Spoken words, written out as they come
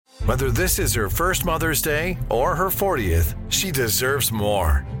Whether this is her first Mother's Day or her 40th, she deserves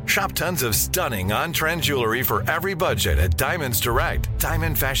more. Shop tons of stunning on-trend jewelry for every budget at Diamonds Direct.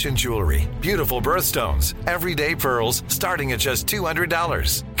 Diamond fashion jewelry, beautiful birthstones, everyday pearls starting at just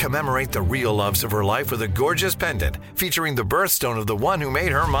 $200. Commemorate the real loves of her life with a gorgeous pendant featuring the birthstone of the one who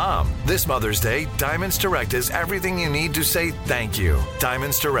made her mom. This Mother's Day, Diamonds Direct is everything you need to say thank you.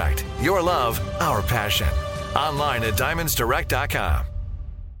 Diamonds Direct. Your love, our passion. Online at diamondsdirect.com.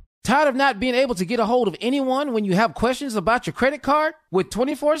 Tired of not being able to get a hold of anyone when you have questions about your credit card? With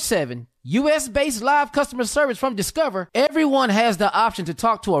 24/7 U.S.-based live customer service from Discover, everyone has the option to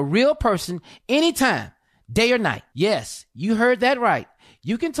talk to a real person anytime, day or night. Yes, you heard that right.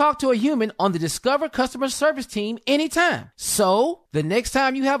 You can talk to a human on the Discover customer service team anytime. So, the next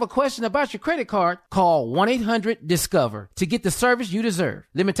time you have a question about your credit card, call 1-800-DISCOVER to get the service you deserve.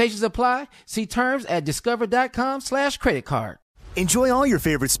 Limitations apply. See terms at discover.com/creditcard. Enjoy all your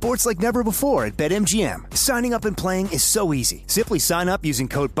favorite sports like never before at BetMGM. Signing up and playing is so easy. Simply sign up using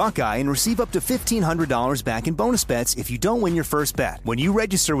code Buckeye and receive up to $1,500 back in bonus bets if you don't win your first bet. When you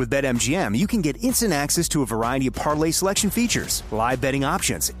register with BetMGM, you can get instant access to a variety of parlay selection features, live betting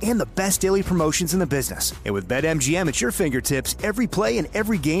options, and the best daily promotions in the business. And with BetMGM at your fingertips, every play and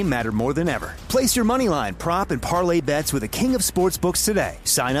every game matter more than ever. Place your moneyline, prop, and parlay bets with the king of sportsbooks today.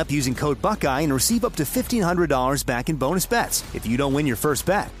 Sign up using code Buckeye and receive up to $1,500 back in bonus bets if you don't win your first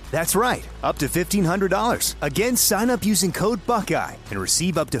bet. That's right, up to $1,500. Again, sign up using code Buckeye and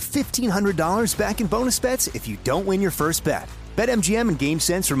receive up to $1,500 back in bonus bets if you don't win your first bet. BetMGM and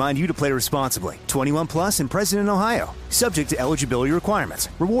GameSense remind you to play responsibly. 21 plus and present in Ohio. Subject to eligibility requirements.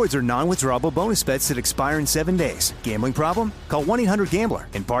 Rewards are non-withdrawable bonus bets that expire in 7 days. Gambling problem? Call 1-800-GAMBLER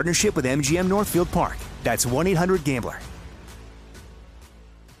in partnership with MGM Northfield Park. That's 1-800-GAMBLER.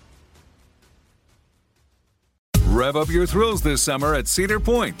 Rev up your thrills this summer at Cedar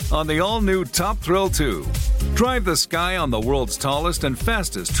Point on the all-new Top Thrill 2. Drive the sky on the world's tallest and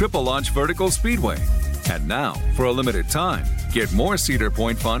fastest triple-launch vertical speedway. And now, for a limited time, get more Cedar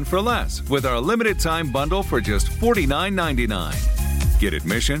Point fun for less with our limited-time bundle for just $49.99. Get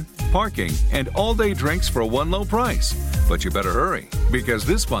admission, parking, and all-day drinks for one low price. But you better hurry, because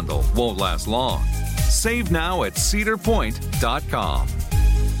this bundle won't last long. Save now at cedarpoint.com.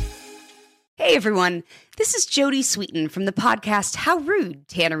 Hey everyone, this is Jody Sweeten from the podcast How Rude,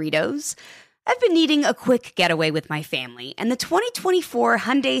 Tanneritos. I've been needing a quick getaway with my family, and the 2024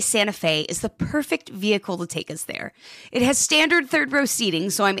 Hyundai Santa Fe is the perfect vehicle to take us there. It has standard third-row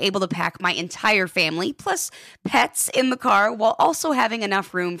seating, so I'm able to pack my entire family, plus pets, in the car, while also having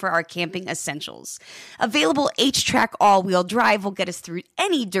enough room for our camping essentials. Available H-Track all-wheel drive will get us through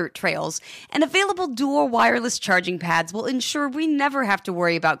any dirt trails, and available dual wireless charging pads will ensure we never have to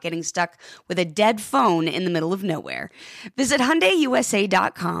worry about getting stuck with a dead phone in the middle of nowhere. Visit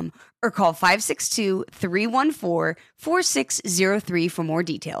HyundaiUSA.com or call 562-314-4603 for more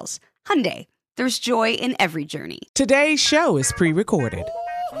details. Hyundai, there's joy in every journey. Today's show is pre-recorded.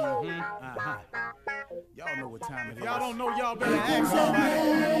 Y'all know what time it is. Y'all don't know, y'all better ask somebody.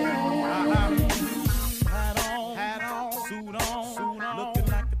 Hat on, suit on, looking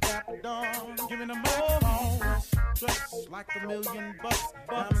like the Dapper Dawn, giving them all dressed like $1 million bucks,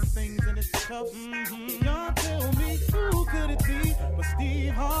 diamond things in its cuffs. Y'all tell me who could it be but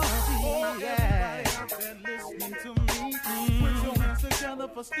Steve Harvey? Yeah, out there listening to me. Put your hands together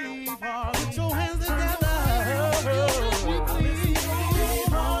for Steve Harvey. Put your hands together. Steve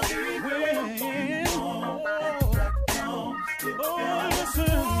Harvey. Listen,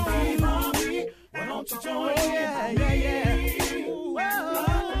 Steve Harvey. Why don't you join me?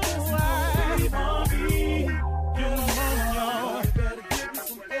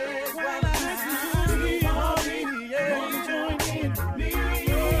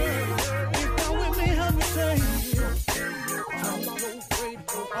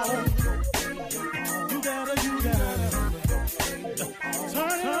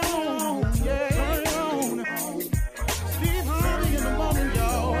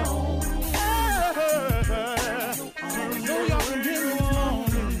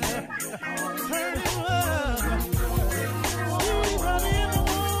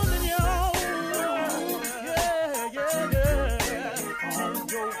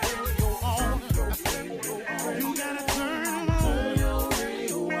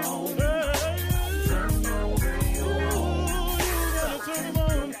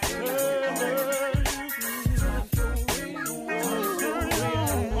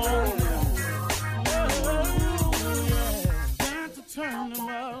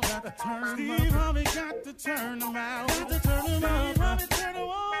 Steve Harvey got to turn them out. Got to turn them out. Harvey turn them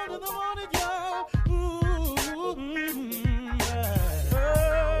on to the morning, y'all. Ooh,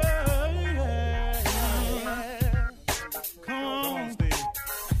 yeah.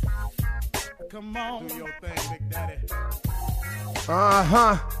 Come on, do your thing, Big Daddy.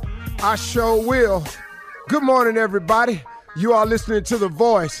 I sure will. Good morning, everybody. You are listening to The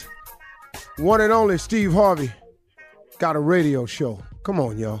Voice. One and only Steve Harvey got a radio show. Come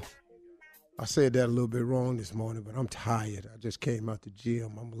on, y'all. I said that a little bit wrong this morning, but I'm tired. I just came out the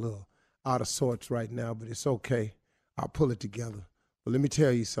gym. I'm a little out of sorts right now, but it's okay. I'll pull it together. But let me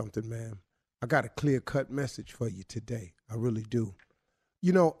tell you something, man. I got a clear-cut message for you today. I really do.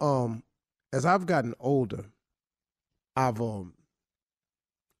 You know, as I've gotten older, I've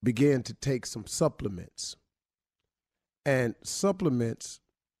began to take some supplements. And supplements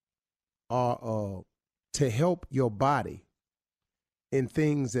are to help your body in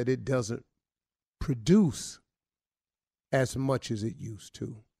things that it doesn't produce as much as it used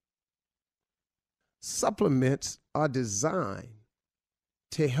to. Supplements are designed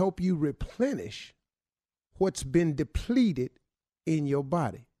to help you replenish what's been depleted in your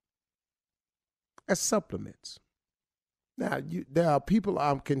body. As supplements. Now, there are people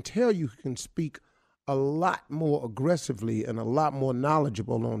I can tell you can speak a lot more aggressively and a lot more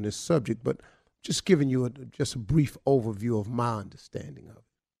knowledgeable on this subject, but just giving you just a brief overview of my understanding of it.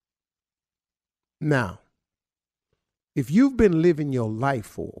 Now, if you've been living your life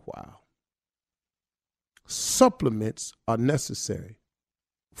for a while, supplements are necessary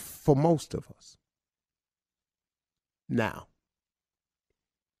for most of us. Now,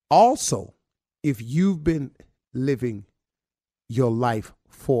 also, if you've been living your life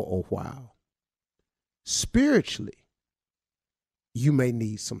for a while, spiritually, you may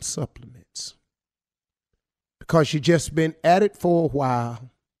need some supplements because you've just been at it for a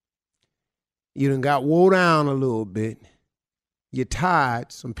while. You done got wore down a little bit. You're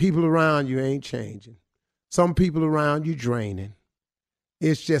tired. Some people around you ain't changing. Some people around you draining.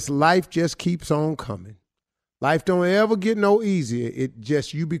 It's just life just keeps on coming. Life don't ever get no easier. It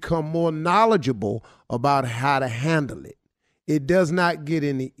just, you become more knowledgeable about how to handle it. It does not get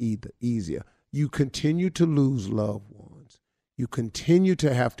any easier. You continue to lose loved ones. You continue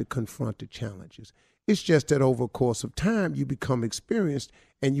to have to confront the challenges. It's just that over a course of time, you become experienced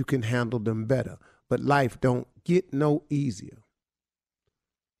and you can handle them better. But life don't get no easier.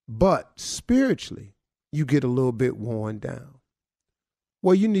 But spiritually, you get a little bit worn down.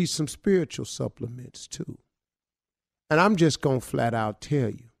 Well, you need some spiritual supplements too. And I'm just going to flat out tell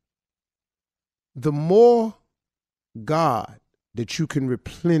you, the more God that you can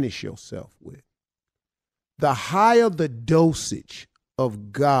replenish yourself with, the higher the dosage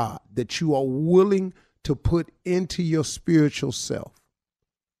of God that you are willing to put into your spiritual self,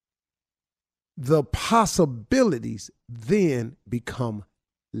 the possibilities then become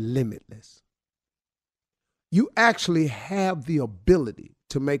limitless. You actually have the ability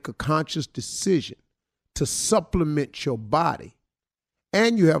to make a conscious decision to supplement your body,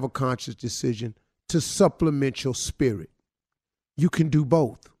 and you have a conscious decision to supplement your spirit. You can do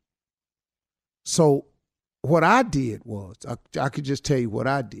both. So what I did was, I could just tell you what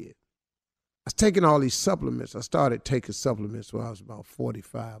I did. I was taking all these supplements. I started taking supplements when I was about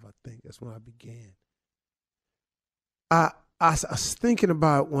 45, I think. That's when I began. I was thinking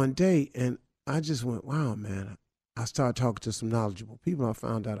about it one day, and I just went, wow, man. I started talking to some knowledgeable people. I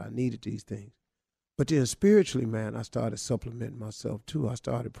found out I needed these things. But then spiritually, man, I started supplementing myself too. I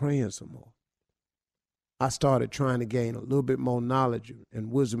started praying some more. I started trying to gain a little bit more knowledge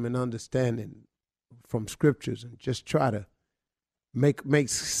and wisdom and understanding from scriptures and just try to make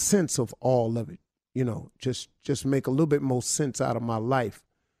sense of all of it. You know, just make a little bit more sense out of my life.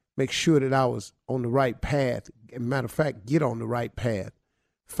 Make sure that I was on the right path. As a matter of fact, get on the right path.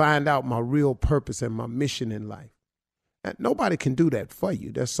 Find out my real purpose and my mission in life. And nobody can do that for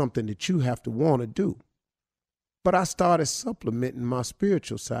you. That's something that you have to want to do. But I started supplementing my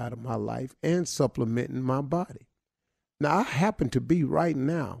spiritual side of my life and supplementing my body. Now, I happen to be right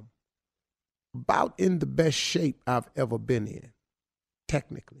now about in the best shape I've ever been in,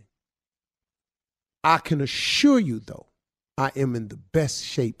 technically. I can assure you, though, I am in the best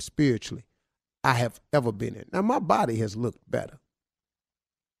shape spiritually I have ever been in. Now, my body has looked better.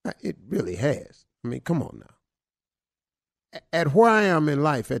 It really has. I mean, come on now. At where I am in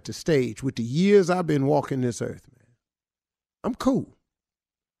life, at the stage, with the years I've been walking this earth, man, I'm cool.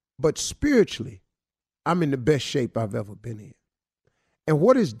 But spiritually, I'm in the best shape I've ever been in. And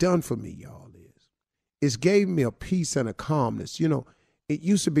what it's done for me, y'all, is it's gave me a peace and a calmness. You know, it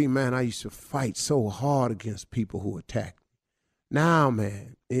used to be, man, I used to fight so hard against people who attacked me. Now,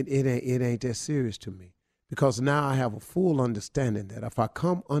 man, it ain't that serious to me, because now I have a full understanding that if I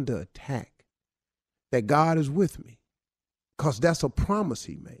come under attack, that God is with me, because that's a promise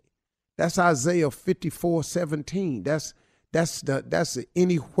he made. That's Isaiah 54:17. That's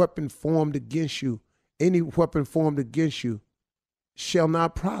any weapon formed against you. Any weapon formed against you shall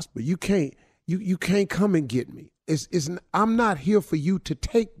not prosper. You can't come and get me. I'm not here for you to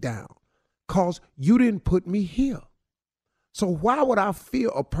take down, because you didn't put me here. So why would I fear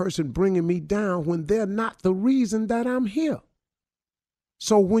a person bringing me down when they're not the reason that I'm here?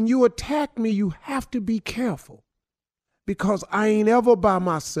 So when you attack me, you have to be careful, because I ain't ever by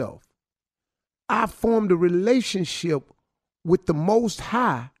myself. I formed a relationship with the Most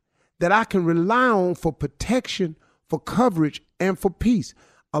High that I can rely on for protection, for coverage, and for peace.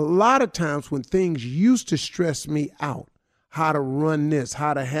 A lot of times when things used to stress me out, how to run this,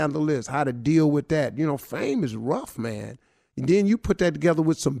 how to handle this, how to deal with that. Fame is rough, man. And then you put that together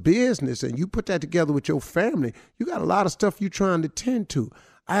with some business, and you put that together with your family. You got a lot of stuff you're trying to tend to.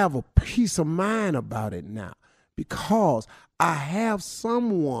 I have a peace of mind about it now, because I have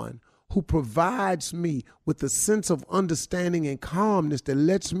someone who provides me with a sense of understanding and calmness that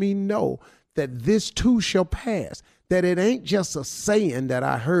lets me know that this too shall pass, that it ain't just a saying that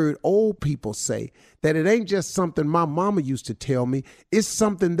I heard old people say, that it ain't just something my mama used to tell me. It's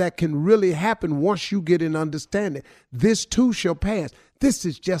something that can really happen once you get an understanding. This too shall pass. This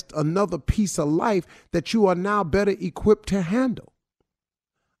is just another piece of life that you are now better equipped to handle.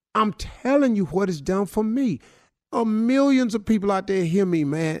 I'm telling you what it's done for me. Millions of people out there hear me,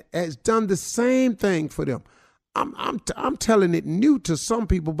 man. It's done the same thing for them. I'm telling it new to some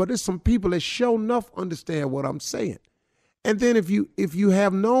people, but there's some people that sure enough understand what I'm saying. And then if you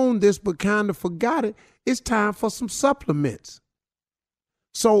have known this but kind of forgot it, it's time for some supplements.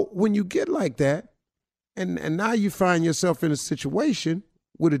 So when you get like that, and now you find yourself in a situation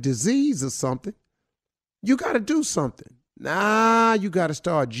with a disease or something, you got to do something. Now you got to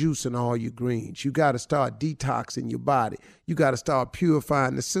start juicing all your greens. You got to start detoxing your body. You got to start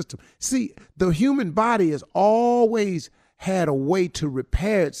purifying the system. See, the human body has always had a way to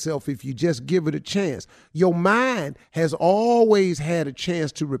repair itself if you just give it a chance. Your mind has always had a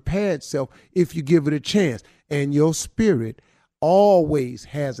chance to repair itself if you give it a chance. And your spirit always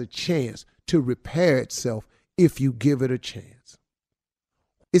has a chance to repair itself if you give it a chance.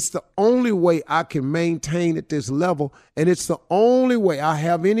 It's the only way I can maintain at this level, and it's the only way I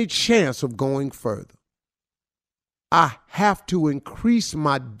have any chance of going further. I have to increase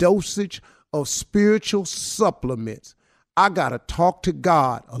my dosage of spiritual supplements. I got to talk to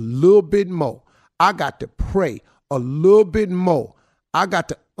God a little bit more. I got to pray a little bit more. I got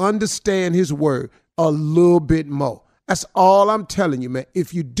to understand his word a little bit more. That's all I'm telling you, man.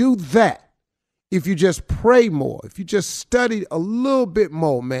 If you do that, if you just pray more, if you just study a little bit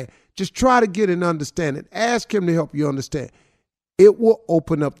more, man, just try to get an understanding. Ask him to help you understand. It will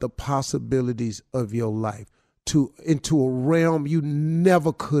open up the possibilities of your life into a realm you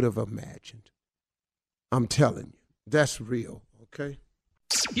never could have imagined. I'm telling you, that's real, okay?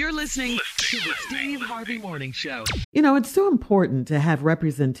 You're listening to the Steve Harvey Morning Show. It's so important to have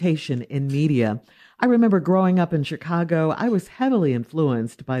representation in media. I remember growing up in Chicago, I was heavily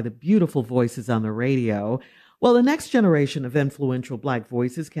influenced by the beautiful voices on the radio. Well, the next generation of influential Black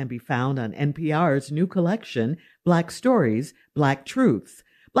voices can be found on NPR's new collection, Black Stories, Black Truths.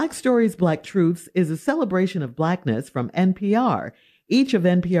 Black Stories, Black Truths is a celebration of Blackness from NPR. Each of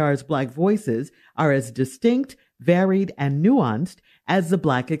NPR's Black voices are as distinct, varied, and nuanced as the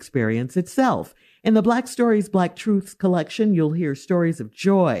Black experience itself. In the Black Stories, Black Truths collection, you'll hear stories of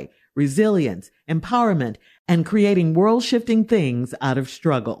joy, resilience, empowerment, and creating world-shifting things out of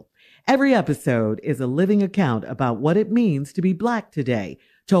struggle. Every episode is a living account about what it means to be Black today,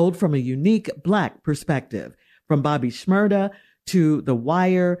 told from a unique Black perspective. From Bobby Shmurda to The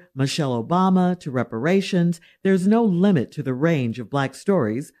Wire, Michelle Obama to reparations, there's no limit to the range of Black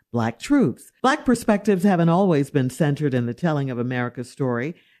stories, Black truths. Black perspectives haven't always been centered in the telling of America's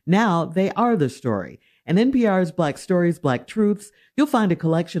story. Now they are the story. In NPR's Black Stories, Black Truths, you'll find a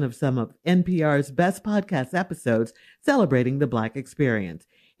collection of some of NPR's best podcast episodes celebrating the Black experience.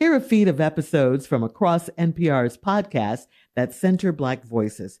 Hear a feed of episodes from across NPR's podcasts that center Black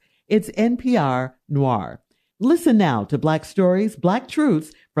voices. It's NPR Noir. Listen now to Black Stories, Black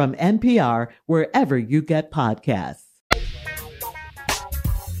Truths from NPR wherever you get podcasts.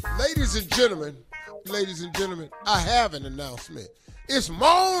 Ladies and gentlemen, I have an announcement. It's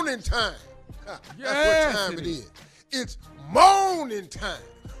morning time. That's what time it is. It's morning time.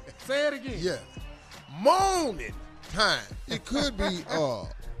 Say it again. Yeah. Morning time. It could be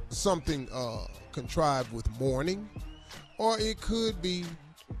something contrived with morning, or it could be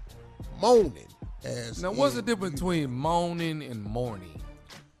moaning. Now, what's the difference between moaning and morning?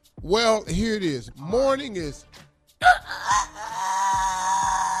 Well, here it is. Morning is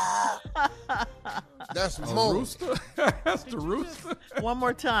That's A moaning. rooster? That's the rooster? One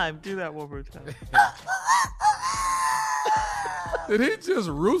more time. Do that one more time. Did he just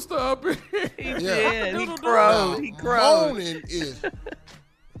rooster up in here? He Yeah. did. He Now, crowed. He crowed. moaning is.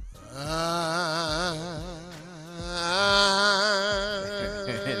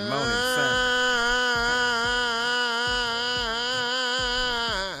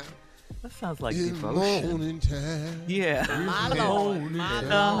 That sounds like It's devotion. morning time. Yeah. My Lord. My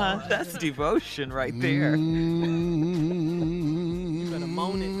Lord. That's devotion right there. You better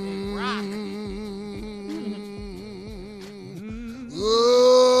moan it and rock.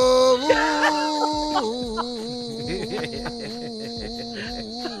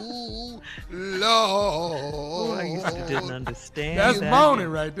 Lord, I used to didn't understand That's that. moaning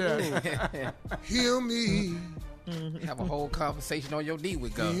right there. hear me. Have a whole conversation on your knee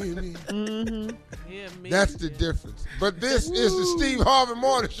with God. Hear me. Yeah, me. That's the difference. But this is the Steve Harvey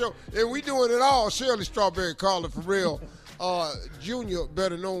Morning Show, and we doing it all. Shirley Strawberry Carter for real. Junior,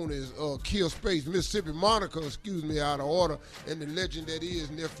 better known as Kill Space, Mississippi Monica, excuse me, out of order, and the legend that is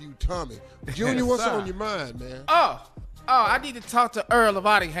Nephew Tommy. Junior, what's on your mind, man? Oh, I need to talk to Earl of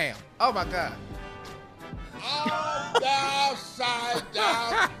Ottingham. Oh, my God. Oh, downside.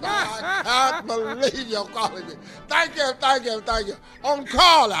 I can't believe you're calling me. Thank you. On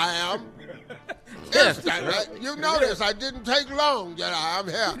call I am. Yes. You notice I didn't take long, Jedi. I'm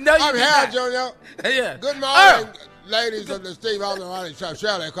here. No, you I'm did here, not. Junior. Yeah. Good morning, ladies of the Steve Harvey Morning Show.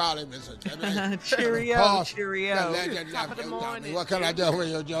 Shirley calling me. Cheerio, Pause. cheerio. Top of the morning. What can I do for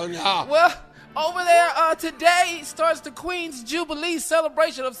you, Junior? Well, over there, today starts the Queen's Jubilee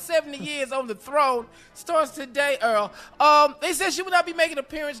celebration of 70 years on the throne. Starts today, Earl. They said she will not be making an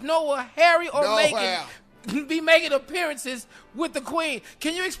appearance, nor will Harry or Meghan be making appearances with the Queen.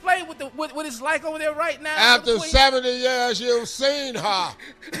 Can you explain what it's like over there right now? After 70 years, you've seen her.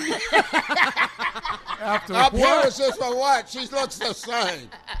 After Appearances for what? She looks the same.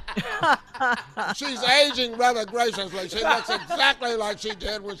 She's aging rather graciously. She looks exactly like she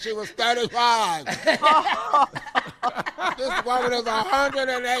did when she was 35. This woman is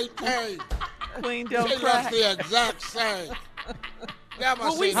 118. Queen, don't She cry. looks the exact same. Never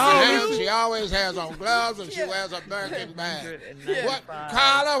Will we seen see her you? hands. She always has on gloves and she wears a Birkin bag. What,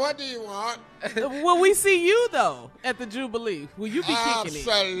 Carla, what do you want? Will we see you, though, at the Jubilee? Will you be kicking it?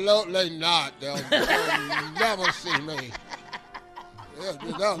 Absolutely not. They'll never see me.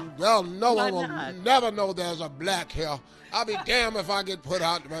 They'll no one will never know there's a black here. I'll be damned if I get put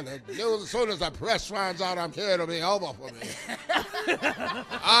out. As soon as the press finds out I'm here, it'll be over for me.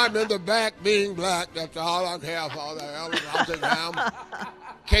 I'm in the back being black. That's all I'm here for. The hell is Rockingham.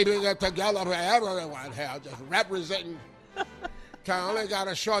 Keeping it together for everyone here. Just representing. I only got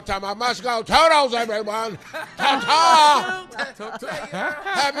a short time. I must go. Totos, everyone. Ta-ta.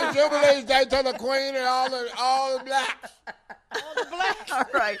 Happy Jubilee's Day to the Queen and all the blacks. All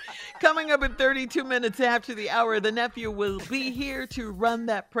right. Coming up in 32 minutes after the hour, the nephew will be here to run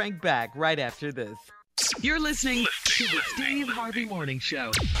that prank back right after this. You're listening to the Steve Harvey Morning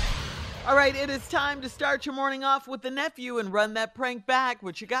Show. All right, it is time to start your morning off with the nephew and run that prank back.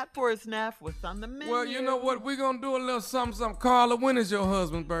 What you got for us, Neff? What's on the menu? Well, you know what? We're going to do a little something. Carla, when is your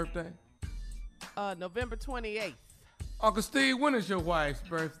husband's birthday? November 28th. Uncle Steve, when is your wife's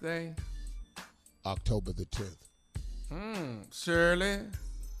birthday? October the 10th. Shirley.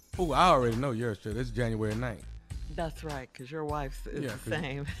 Oh, I already know yours, Shirley. It's January 9th. That's right, because your wife's is the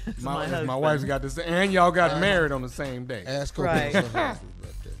same as my My husband. wife's got the same, and y'all got married on the same day. Ask her Right. when's her husband's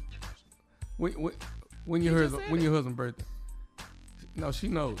birthday. When your husband's birthday? No, she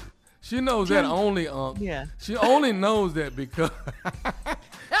knows. She knows that only. Yeah. She only knows that because.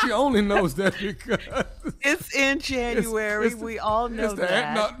 She only knows that because. It's in January. We all know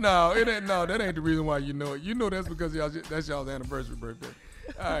that. No, it ain't. No, that ain't the reason why you know it. You know that's because that's y'all's anniversary birthday.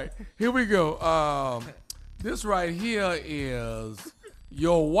 All right, here we go. This right here is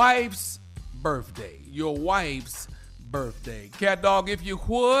your wife's birthday. Your wife's birthday. Cat dog, if you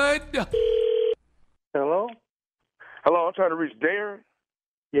would. Hello? Hello, I'm trying to reach Darren.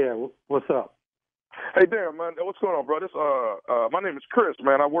 Yeah, what's up? Hey, Darren, man, what's going on, bro? This, my name is Chris,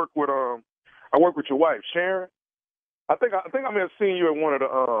 man. I work with your wife, Sharon. I think I may have seen you at one of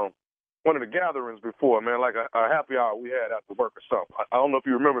the gatherings before, man, like a happy hour we had after work or something. I don't know if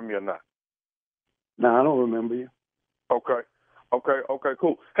you remember me or not. No, I don't remember you. Okay,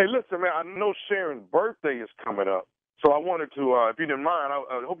 cool. Hey, listen, man, I know Sharon's birthday is coming up, so I wanted to, if you didn't mind,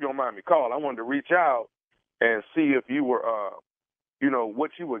 I hope you don't mind me calling. I wanted to reach out and see if you were,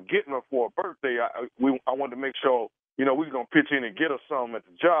 what you were getting her for a birthday. I wanted to make sure, we were going to pitch in and get her something at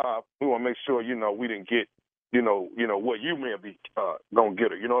the job. We want to make sure, we didn't get, what you may be going to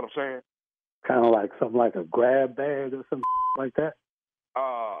get her. You know what I'm saying? Kind of like something like a grab bag or something like that?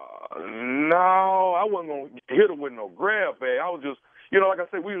 No, I wasn't going to hit her with no grab bag. I was just, like I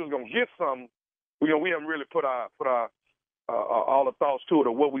said, we was going to get something. We haven't really put our all the thoughts to it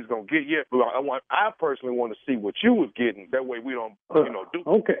of what we was going to get yet. But I personally want to see what you was getting. That way we don't, do.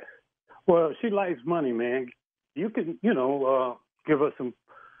 Okay. Well, she likes money, man. You can, give her some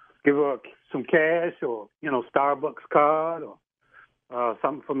cash or, Starbucks card or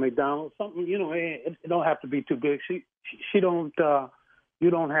something from McDonald's, something, it don't have to be too big. She don't, you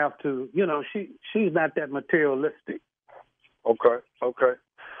don't have to, she's not that materialistic. Okay. Well,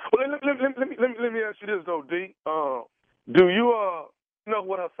 let me ask you this though, D. Do you know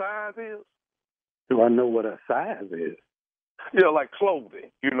what her size is? Do I know what her size is? Yeah, like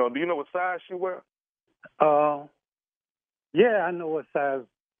clothing. Do you know what size she wear? Yeah, I know what size.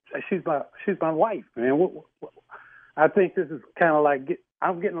 She's my wife, man. What, I think this is kind of like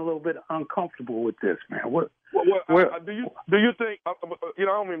I'm getting a little bit uncomfortable with this, man. Do you think? I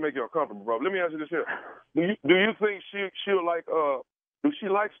don't mean to make you uncomfortable, bro. Let me ask you this here: Do you think she'll like? Do she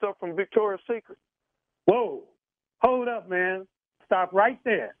like stuff from Victoria's Secret? Whoa, hold up, man! Stop right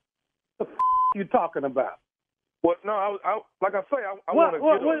there. The you talking about? What? No, I like I say, I want to.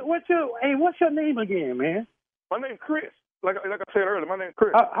 What's your name again, man? My name's Chris. Like I said earlier, my name's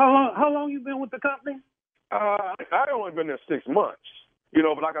Chris. How long you been with the company? I only been there 6 months.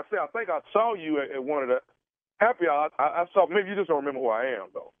 But like I said, I think I saw you at one of the happy hours. I saw. Maybe you just don't remember who I am,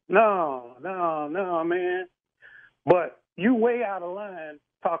 though. No, man. But you way out of line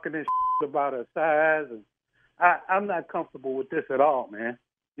talking this about her size, and I'm not comfortable with this at all, man.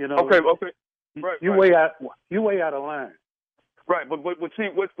 Okay. Right. You way out of line. Right, but what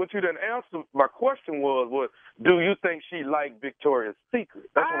you didn't answer my question was do you think she liked Victoria's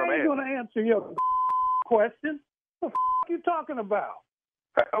Secret? That's what I'm asking. I ain't gonna answer your question. What the you talking about?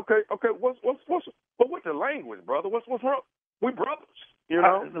 Okay. What's the language, brother? What's wrong? We brothers, we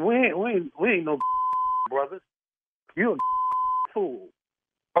ain't no brothers. You a fool.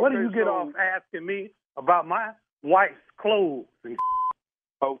 Okay, what do you get off asking me about my wife's clothes? And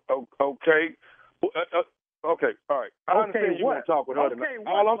okay. Okay, all right. I understand you want to talk with her tonight.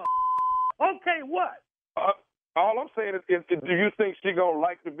 Okay, what? All I'm saying is, do you think she gonna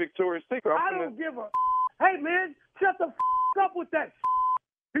like the Victoria's Secret? I don't give a. Hey, man, shut the up with that.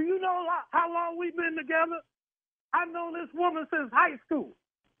 Do you know how long we've been together? I've known this woman since high school.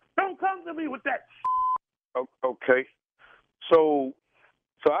 Don't come to me with that. Okay, so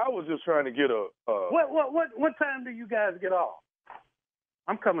I was just trying to get a. What time do you guys get off?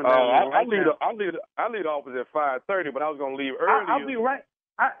 I'm coming down. I leave the office at 5:30, but I was gonna leave earlier. I'll be right.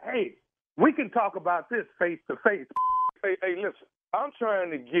 Hey, we can talk about this face to face. Hey, listen. I'm trying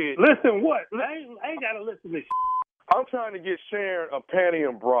to get. Listen, what? I ain't gotta listen to this. I'm trying to get Sharon a panty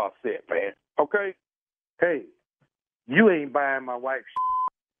and bra set, man. Okay. Hey, you ain't buying my wife's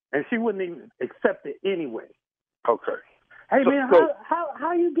and she wouldn't even accept it anyway. Okay. Hey, man,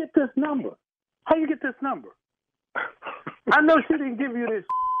 how you get this number? How you get this number? I know she didn't give you this.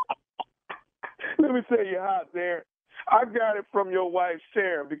 Let me tell you how, Darren. I got it from your wife,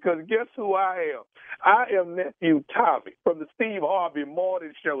 Sharon, because guess who I am? I am nephew Tommy from the Steve Harvey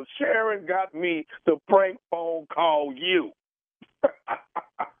Morning Show. Sharon got me to prank phone call you.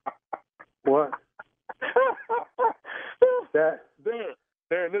 What? Darren,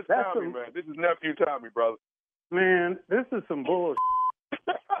 this is Tommy, man. This is nephew Tommy, brother. Man, this is some bullshit.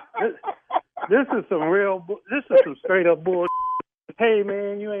 This is some this is some straight up bullshit. Hey,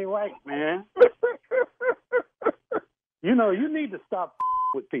 man, you ain't right, man. You need to stop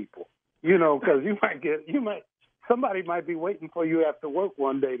with people, because somebody might be waiting for you after work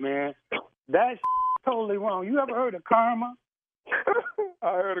one day, man. That's totally wrong. You ever heard of karma?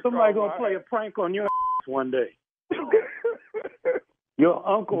 I heard of somebody karma. Gonna play a prank on your one day. Your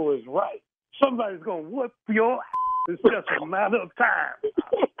uncle is right. Somebody's gonna whoop your ass. It's just a matter of time.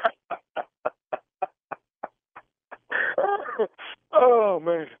 Oh,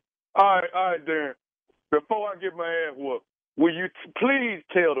 man. All right, Darren. Before I get my ass whooped, will you please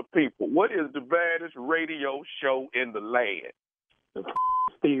tell the people what is the baddest radio show in the land? The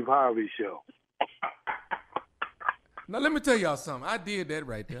Steve Harvey Show. Now, let me tell y'all something. I did that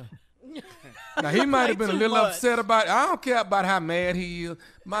right there. Now, he might have been a little upset about it. I don't care about how mad he is.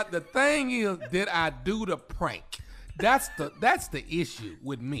 The thing is, did I do the prank? That's the issue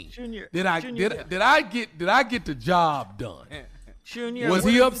with me. Junior, did I get the job done? Junior, was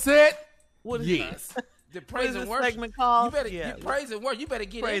he upset? Yes. The praise and worship segment called? You praise and worship. You better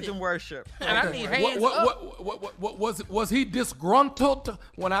get praise in and worship. And I need hands up. Was he disgruntled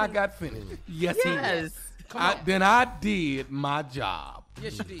when I got finished? Yes, he was. Then I did my job.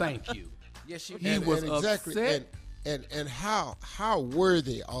 Yes, you did. Thank you. Yes, she He was exactly, upset. And how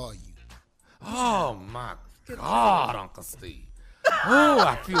worthy are you? Oh my God, Uncle Steve. Oh,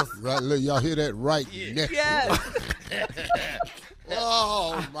 I feel right. Look, y'all hear that right? Next. Yes.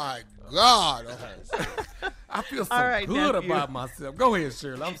 Oh my God. I feel so All right, good nephew. about myself. Go ahead,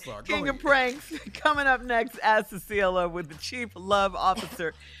 Shirley. I'm sorry. King of Pranks. Coming up next, Ask the CLO with the Chief Love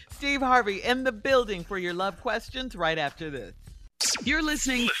Officer, Steve Harvey, in the building for your love questions right after this. You're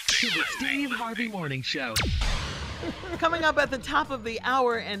listening to the Steve Harvey Morning Show. Coming up at the top of the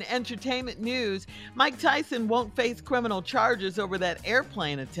hour in entertainment news, Mike Tyson won't face criminal charges over that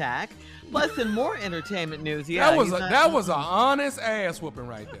airplane attack. Plus, in more entertainment news, that was an honest ass whooping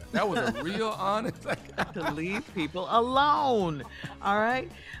right there. That was a real honest. To leave people alone. All right.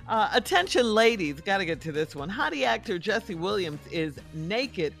 Attention, ladies. Got to get to this one. Hottie actor Jesse Williams is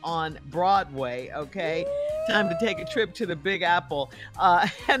naked on Broadway. Okay. Time to take a trip to the Big Apple.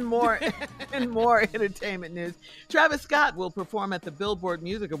 And more entertainment news. Travis Scott will perform at the Billboard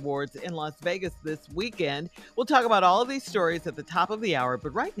Music Awards in Las Vegas this weekend. We'll talk about all of these stories at the top of the hour.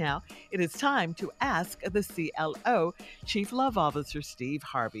 But right now, it is time to ask the CLO, Chief Love Officer Steve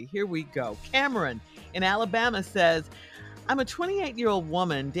Harvey. Here we go. Cameron in Alabama says, I'm a 28-year-old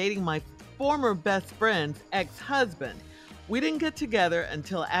woman dating my former best friend's ex-husband. We didn't get together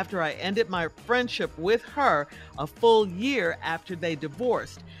until after I ended my friendship with her a full year after they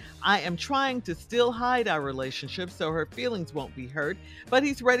divorced. I am trying to still hide our relationship so her feelings won't be hurt, but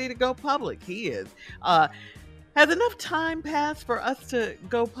he's ready to go public. He is. Has enough time passed for us to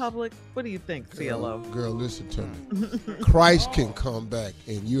go public? What do you think, CLO? Girl, listen to me. Christ can come back,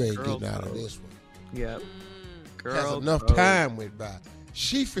 and you ain't getting out of this one. Yep. Has enough time went by.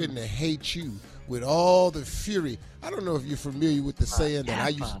 She finna hate you with all the fury. I don't know if you're familiar with the saying that I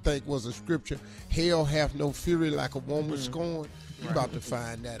used to think was a scripture. Hell hath no fury like a woman scorned. You're about to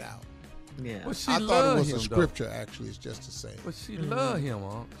find that out. Yeah. But she I thought it was him, a scripture, actually. It's just the same. But she love him,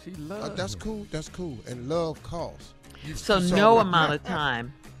 huh? She love That's him. cool. That's cool. And love costs. So no amount of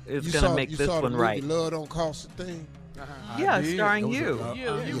time is going to make this one right. Love Don't Cost a Thing. Yeah, starring you.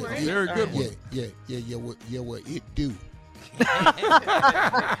 Very good one. Yeah, what it do. And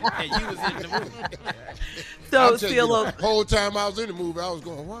you was in the movie. So, CLO, the whole time I was in the movie, I was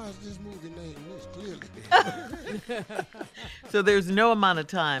going, why is this movie named this? Clearly. So there's no amount of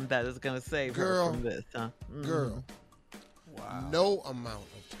time that is going to save her from this, huh? Girl. Wow. No amount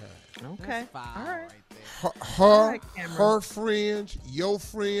of time. Okay. All right. Her friends, your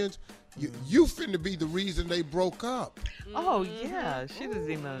friends, you finna be the reason they broke up. Oh, yeah. She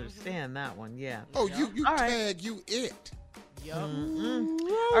doesn't even understand that one. Yeah. Oh, you All tag right. you it.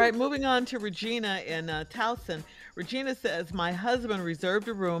 All right, moving on to Regina in Towson. Regina says, my husband reserved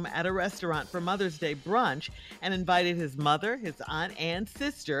a room at a restaurant for Mother's Day brunch and invited his mother, his aunt, and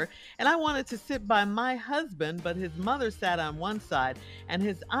sister. And I wanted to sit by my husband, but his mother sat on one side and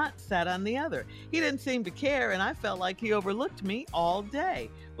his aunt sat on the other. He didn't seem to care, and I felt like he overlooked me all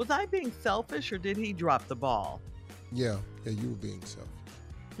day. Was I being selfish, or did he drop the ball? Yeah, you were being selfish.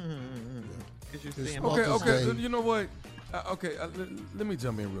 Okay. You know what? Let me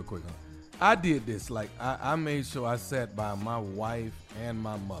jump in real quick. I did this. Like, I made sure I sat by my wife and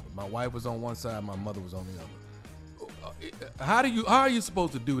my mother. My wife was on one side, my mother was on the other. How are you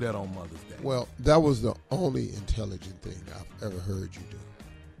supposed to do that on Mother's Day? Well, that was the only intelligent thing I've ever heard you do.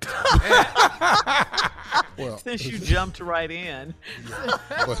 Well, since you jumped right in.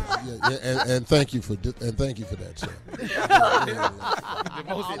 And thank you for that, sir.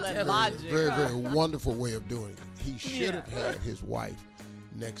 Very, very wonderful way of doing it. He should have had his wife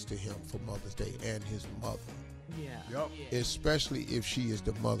next to him for Mother's Day and his mother. Yeah. Especially if she is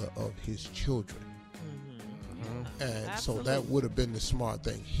the mother of his children. Mm-hmm. And so that would have been the smart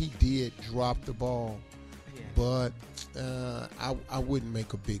thing. He did drop the ball, but I wouldn't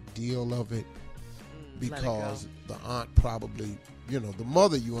make a big deal of it because the aunt probably, the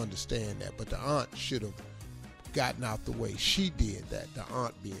mother, you understand that, but the aunt should have gotten out the way. She did that, the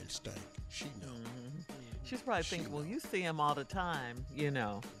aunt being stank. She knows. Mm-hmm. She's probably thinking, well, you see him all the time,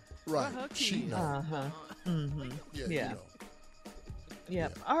 Right. She knows. Uh-huh. Mm-hmm. Yeah. Yeah.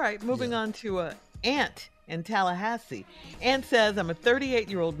 All right, moving on to Aunt in Tallahassee. Aunt says, I'm a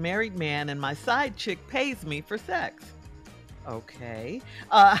 38-year-old married man and my side chick pays me for sex. Okay.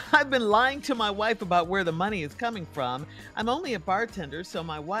 I've been lying to my wife about where the money is coming from. I'm only a bartender, so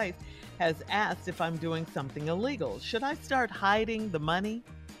my wife has asked if I'm doing something illegal. Should I start hiding the money?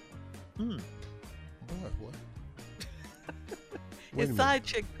 What? His side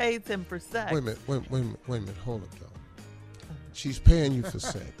chick pays him for sex. Wait a minute. Hold up, dog. She's paying you for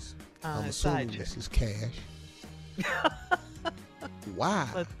sex. I'm assuming this is cash.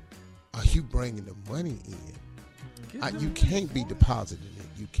 Why? are you bringing the money in? You can't be depositing it.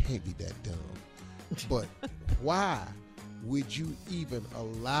 You can't be that dumb. But why would you even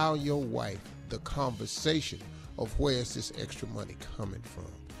allow your wife the conversation of where's this extra money coming from?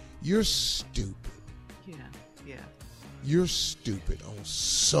 You're stupid. Yeah. You're stupid on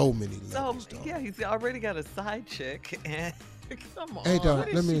so many levels, dog. Yeah, he's already got a side chick. And come on. Hey,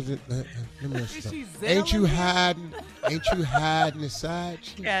 dog, let me ask you something. Ain't you hiding the side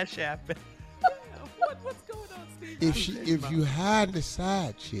chick? Cash App. What's going on, Steve? If you hide the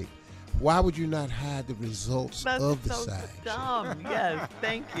side chick, why would you not hide the results of the side dumb. chick? Yes,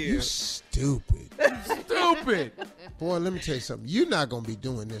 thank you. You're stupid. Stupid. Boy, let me tell you something. You're not going to be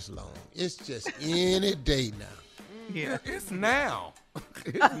doing this long. It's just any day now. Yeah. It's now.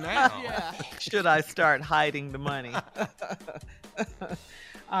 It's now. Yeah. Should I start hiding the money?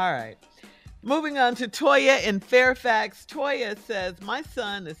 All right. Moving on to Toya in Fairfax. Toya says, my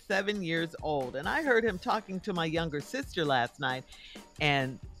son is 7 years old, and I heard him talking to my younger sister last night,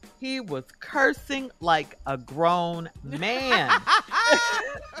 and he was cursing like a grown man.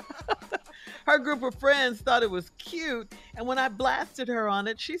 Her group of friends thought it was cute, and when I blasted her on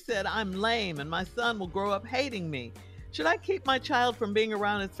it, she said I'm lame and my son will grow up hating me. Should I keep my child from being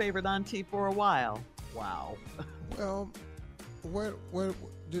around his favorite auntie for a while? Wow. Well,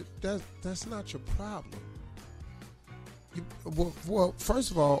 that's not your problem. Well,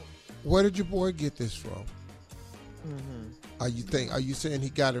 first of all, where did your boy get this from? Mm-hmm. Are you saying he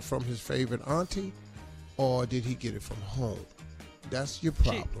got it from his favorite auntie, or did he get it from home? That's your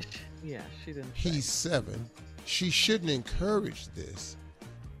problem. She didn't. He's 7. She shouldn't encourage this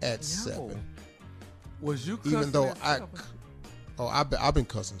at 7. Was you cussing? Even though I've been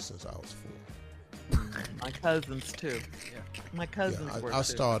cussing since I was 4. My cousins too. My cousins were. I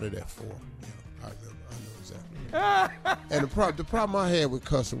started at 4. Yeah, I know exactly. And the problem I had with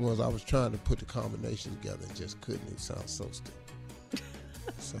cussing was I was trying to put the combination together and just couldn't. It sounds so stupid.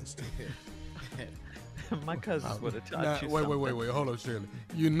 So stupid. My cousins would have taught you wait, something. wait. Hold on, Shirley.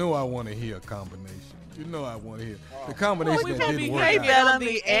 You know I want to hear a combination. You know I want to hear the combination that didn't work out. That on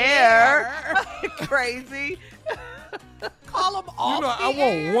the air. Crazy. Call them off. You know, I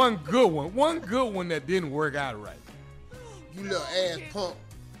want one good one. One good one that didn't work out right. You little ass punk.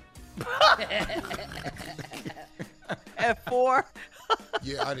 At 4.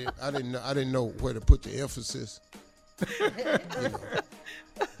 Yeah, I didn't know where to put the emphasis.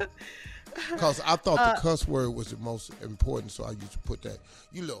 Because I thought the cuss word was the most important, so I used to put that.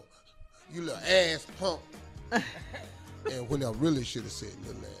 You little ass punk. And when I really should have said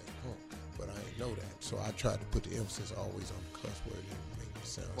little ass punk, but I didn't know that, so I tried to put the emphasis always on the cuss word and make it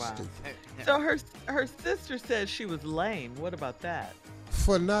sound stupid. So her sister says she was lame. What about that?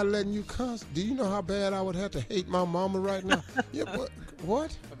 For not letting you cuss? Do you know how bad I would have to hate my mama right now? Yeah,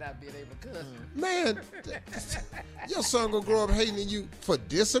 what? For not being able to cuss. Man, your son gonna grow up hating you for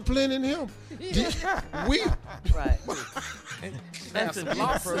disciplining him? Right.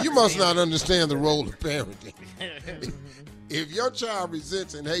 You must not understand the role of parenting. If your child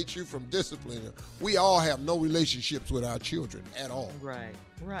resents and hates you from disciplining him, we all have no relationships with our children at all. Right.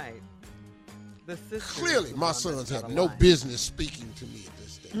 Clearly, my sons have no business speaking to me at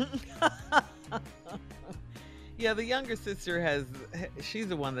this stage. Yeah, the younger sister she's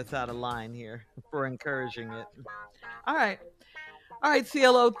the one that's out of line here for encouraging it. All right,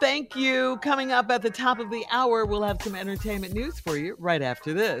 CLO, thank you. Coming up at the top of the hour, we'll have some entertainment news for you right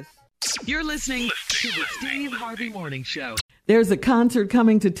after this. You're listening to the Steve Harvey Morning Show. There's a concert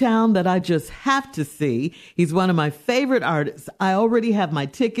coming to town that I just have to see. He's one of my favorite artists. I already have my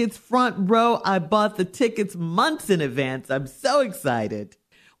tickets front row. I bought the tickets months in advance. I'm so excited.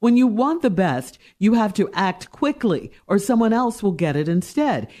 When you want the best, you have to act quickly or someone else will get it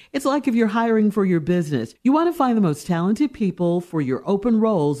instead. It's like if you're hiring for your business. You want to find the most talented people for your open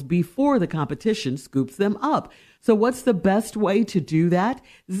roles before the competition scoops them up. So what's the best way to do that?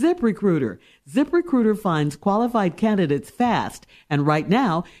 ZipRecruiter. ZipRecruiter finds qualified candidates fast. And right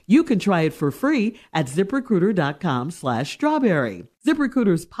now, you can try it for free at ZipRecruiter.com/strawberry.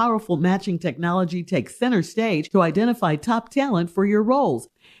 ZipRecruiter's powerful matching technology takes center stage to identify top talent for your roles.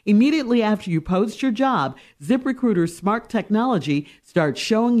 Immediately after you post your job, ZipRecruiter's smart technology starts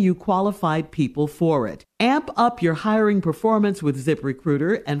showing you qualified people for it. Amp up your hiring performance with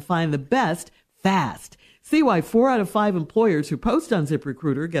ZipRecruiter and find the best fast. See why 4 out of 5 employers who post on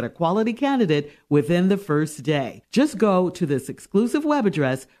ZipRecruiter get a quality candidate within the first day. Just go to this exclusive web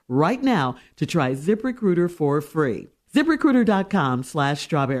address right now to try ZipRecruiter for free.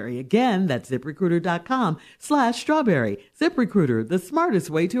 ZipRecruiter.com/strawberry. Again, that's ZipRecruiter.com/strawberry. ZipRecruiter, the smartest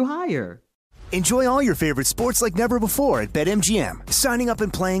way to hire. Enjoy all your favorite sports like never before at BetMGM. Signing up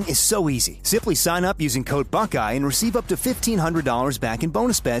and playing is so easy. Simply sign up using code Buckeye and receive up to $1,500 back in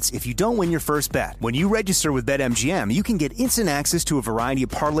bonus bets if you don't win your first bet. When you register with BetMGM, you can get instant access to a variety of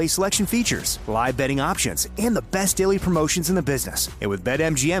parlay selection features, live betting options, and the best daily promotions in the business. And with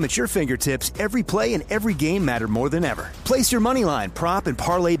BetMGM at your fingertips, every play and every game matter more than ever. Place your moneyline, prop, and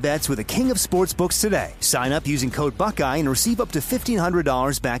parlay bets with the king of sportsbooks today. Sign up using code Buckeye and receive up to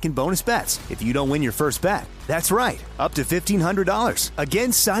 $1,500 back in bonus bets if you don't win your first bet. That's right, up to $1,500.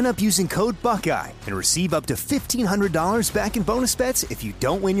 Again, sign up using code Buckeye and receive up to $1,500 back in bonus bets if you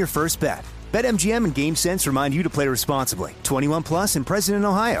don't win your first bet. BetMGM and GameSense remind you to play responsibly. 21 plus and present in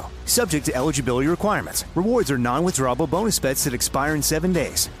Ohio. Subject to eligibility requirements. Rewards are non-withdrawable bonus bets that expire in 7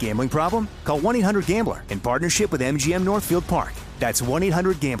 days. Gambling problem? Call 1-800-GAMBLER in partnership with MGM Northfield Park. That's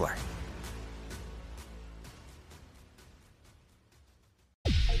 1-800-GAMBLER.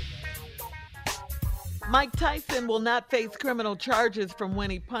 Mike Tyson will not face criminal charges from when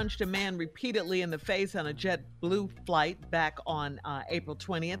he punched a man repeatedly in the face on a JetBlue flight back on April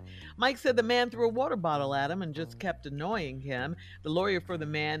 20th. Mike said the man threw a water bottle at him and just kept annoying him. The lawyer for the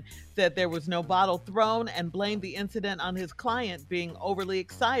man said there was no bottle thrown and blamed the incident on his client being overly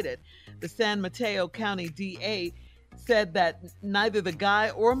excited. The San Mateo County DA said that neither the guy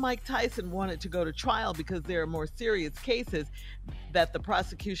or Mike Tyson wanted to go to trial because there are more serious cases that the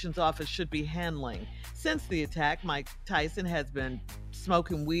prosecution's office should be handling. Since the attack, Mike Tyson has been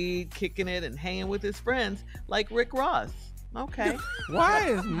smoking weed, kicking it, and hanging with his friends like Rick Ross. Okay. Why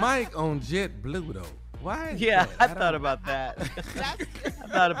is Mike on JetBlue, though? Why? Yeah, I thought about that. I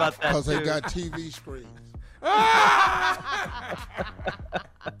thought about that, because too. they got TV screens.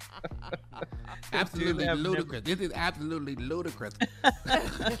 Absolutely ludicrous. This is absolutely ludicrous.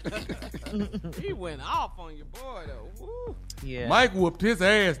 He went off on your boy, though. Woo. Yeah. Mike whooped his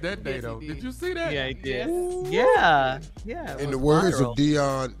ass that day, though. Did you see that? Yeah, he did. Yes. Yeah. In the words of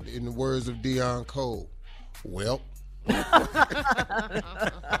Deion Cole, well.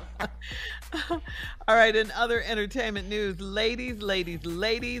 All right, in other entertainment news, ladies,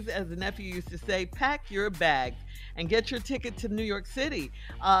 as the nephew used to say, pack your bags and get your ticket to New York City.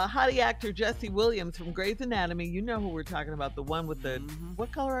 Hottie actor Jesse Williams from Grey's Anatomy, you know who we're talking about, the one with the,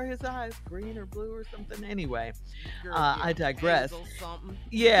 what color are his eyes? Green or blue or something? Anyway, I digress.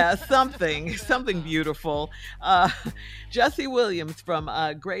 Yeah, something beautiful. Jesse Williams from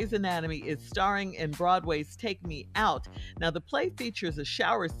Grey's Anatomy is starring in Broadway's Take Me Out. Now, the play features a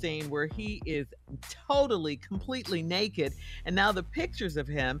shower scene where he is completely naked, and now the pictures of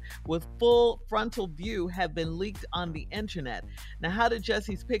him with full frontal view have been leaked on the internet. Now, how did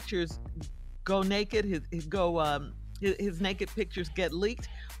Jesse's pictures go naked? His naked pictures get leaked?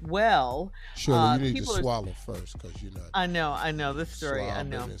 Well, Shirley, you need to swallow first because you're not. I know this story. I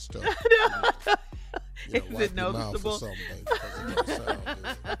know. And stuff. Is it noticeable?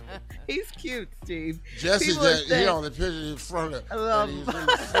 He's cute, Steve. Jesse, he on the picture in front of. He's in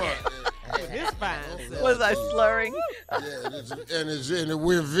the front. His fine. Was I slurring? Yeah,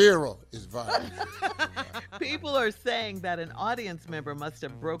 we're viral. It's viral. People are saying that an audience member must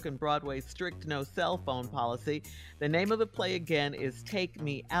have broken Broadway's strict no cell phone policy. The name of the play again is Take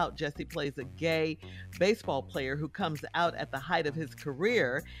Me Out. Jesse plays a gay baseball player who comes out at the height of his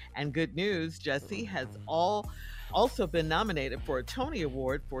career. And good news, Jesse has also been nominated for a Tony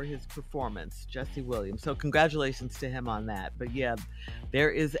Award for his performance, Jesse Williams. So congratulations to him on that. But yeah, there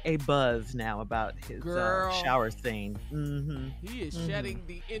is a buzz now about his shower scene. Mm-hmm. He is shutting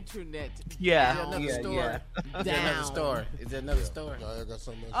the internet down. Is there another store? Is there another store? No, I got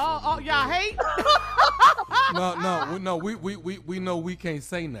something else. Oh, y'all hate? No, we know we can't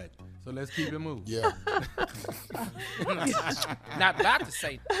say nothing. So let's keep it moving. Yeah. Not about to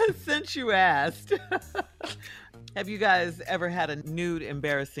say. Since you asked, have you guys ever had a nude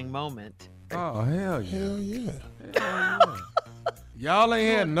embarrassing moment? Oh, hell yeah. Hell yeah. Hell yeah. Y'all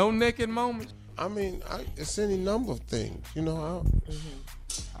ain't had no naked moments? I mean, it's any number of things. You know,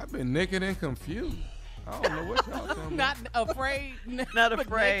 I've been naked and confused. I don't know what y'all talking about. Not afraid. Not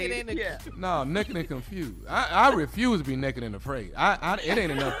afraid. No, naked and confused. I refuse to be naked and afraid. It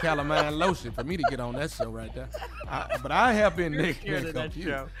ain't enough calamine lotion for me to get on that show right there. But I have been naked and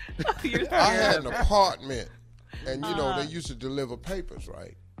confused. I had an apartment, and you know they used to deliver papers,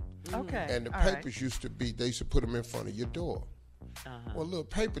 right? Okay. And the papers used to be, they used to put them in front of your door. Well, a little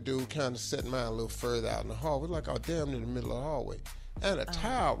paper dude kind of set mine a little further out in the hallway, like I was damn in the middle of the hallway, and a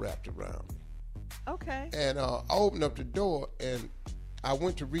towel wrapped around me. Okay. And I opened up the door, and I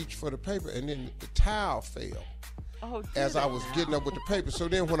went to reach for the paper, and then the towel fell as I was getting up with the paper. So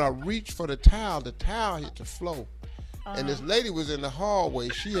then when I reached for the towel hit the floor. And this lady was in the hallway.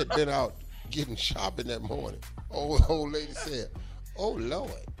 She had been out getting shopping that morning. Old lady said, "Oh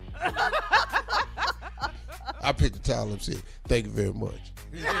Lord." I picked the towel up and said, "Thank you very much."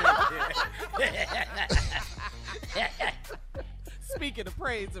 Speaking of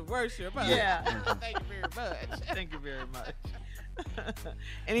praise and worship, huh? Yeah. Thank you very much. Thank you very much.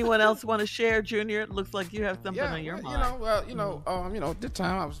 Anyone else want to share, Junior? It looks like you have something on your mind. At the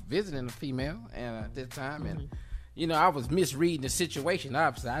time I was visiting a female, and at this time, and I was misreading the situation.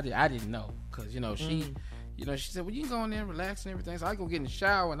 Obviously, I didn't know, because she said, "Well, you can go in there and relax and everything." So I go get in the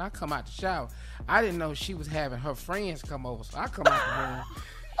shower, and I come out the shower. I didn't know she was having her friends come over, so I come out the room.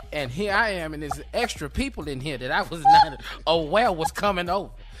 And here I am, and there's extra people in here that I was not aware was coming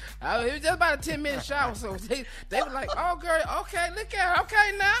over. It was just about a 10-minute shower, so they were like, "Oh, girl, okay, look at her,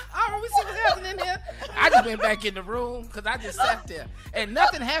 okay, now, all right, we see what's happening in here." I just went back in the room, because I just sat there, and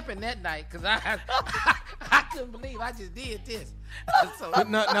nothing happened that night, because I couldn't believe I just did this. So,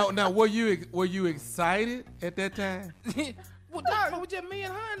 now, were you excited at that time? Well, dog, it was just me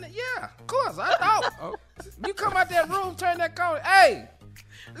and her. Yeah, of course, I thought. You come out that room, turn that corner, hey.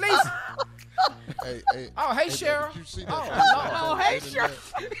 Lisa. Hey, hey, Cheryl. Did you see that hey, Cheryl.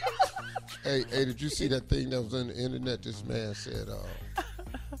 Hey, did you see that thing that was on the internet? This man said,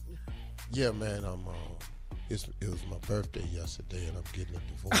 "Yeah, man, it was my birthday yesterday, and I'm getting a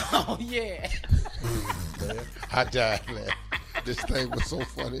divorce." Oh yeah. Man, I died laughing. This thing was so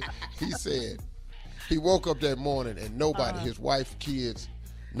funny. He said he woke up that morning and nobody, his wife, kids.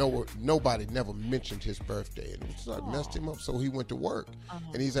 Nobody never mentioned his birthday, and it like messed him up. So he went to work,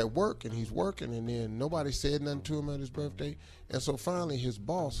 and he's at work, and he's working, and then nobody said nothing to him at his birthday. And so finally, his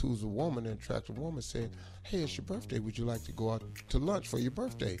boss, who's a woman, an attractive woman, said, "Hey, it's your birthday. Would you like to go out to lunch for your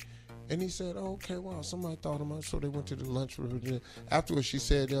birthday?" And he said, "Oh, okay, wow, somebody thought of me." So they went to the lunch. Afterwards, she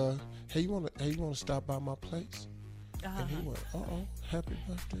said, "Hey, you want to stop by my place?" And he went, "Happy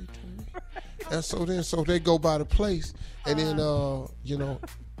birthday to me." And so they go by the place, and then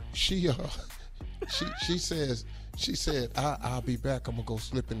she said, I'll be back. I'm gonna go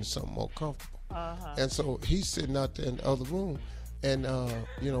slip into something more comfortable. And so he's sitting out there in the other room, and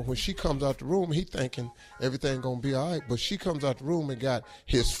when she comes out the room, he thinking everything gonna be all right. But she comes out the room and got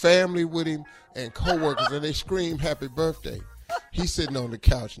his family with him and coworkers, and they scream happy birthday. He's sitting on the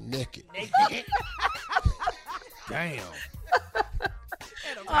couch naked. Damn.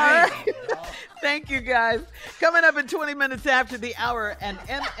 All right. Thank you, guys. Coming up in 20 minutes after the hour, an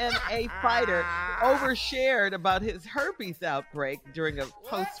MMA fighter overshared about his herpes outbreak during a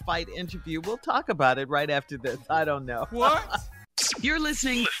post-fight interview. We'll talk about it right after this. I don't know. What? You're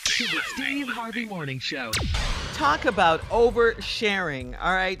listening to the Steve Harvey Morning Show. Talk about oversharing.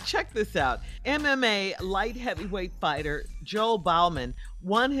 All right, check this out. MMA light heavyweight fighter Joel Bauman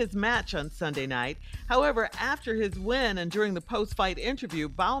won his match on Sunday night. However, after his win and during the post-fight interview,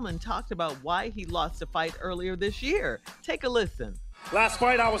 Bauman talked about why he lost a fight earlier this year. Take a listen. Last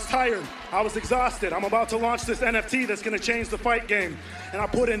fight, I was tired. I was exhausted. I'm about to launch this NFT that's going to change the fight game. And I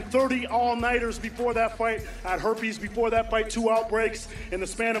put in 30 all-nighters before that fight. I had herpes before that fight, 2 outbreaks in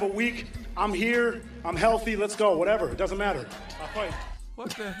the span of a week. I'm here. I'm healthy. Let's go. Whatever. It doesn't matter. I'll fight.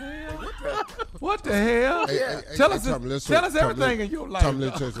 What the hell? What the hell? Tell us everything in your life. Tom,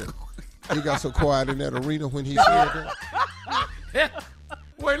 he got so quiet in that arena when he said that.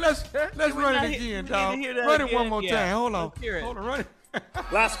 Wait, let's run it again, dog. Run it one more time. Hold on, run it.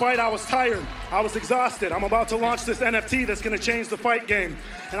 Last fight, I was tired. I was exhausted. I'm about to launch this NFT that's going to change the fight game.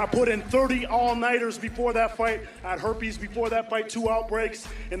 And I put in 30 all-nighters before that fight. I had herpes before that fight, 2 outbreaks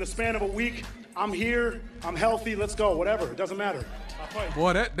in the span of a week. I'm here. I'm healthy. Let's go. Whatever. It doesn't matter. I'll fight.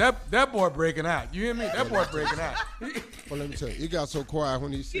 Boy, that boy breaking out. You hear me? That boy breaking out. Well, let me tell you, he got so quiet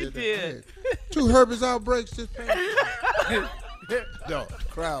when he said he did. 2 herpes outbreaks this past. No, the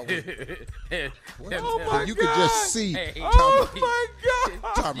crowd was. You could just see.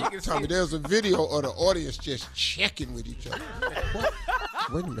 Tommy, there's a video of the audience just checking with each other. What?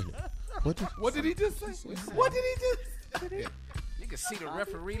 Wait a minute. What did he just say? What did he just say? You can see the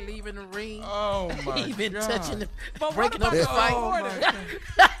referee leaving the ring. Oh my God! Even touching the, breaking up the fight.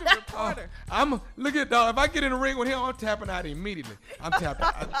 Look at dog. If I get in the ring with him, I'm tapping out immediately. I'm tapping.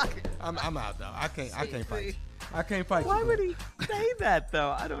 I'm out, dog. I can't fight. I can't fight. Why would he say that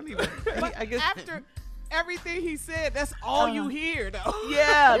though? I don't even. I guess after everything he said, that's all you hear, though.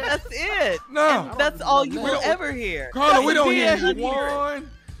 Yeah, that's it. No, and that's all you will ever hear. Carla, we don't hear he won.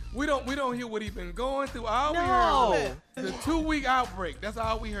 We don't hear what he's been going through. All we heard the 2-week outbreak. That's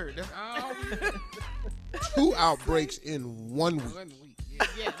all we heard. That's all we heard. 2 outbreaks in 1 week.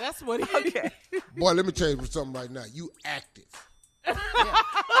 Yeah, that's what he. Okay. Boy, let me tell you something right now. You active.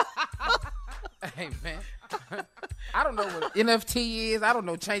 Hey, man. I don't know what NFT is. I don't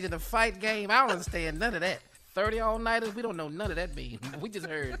know changing the fight game. I don't understand none of that. 30 all-nighters, we don't know none of that mean. We just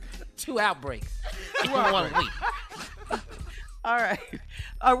heard 2 outbreaks in 1 week. All right.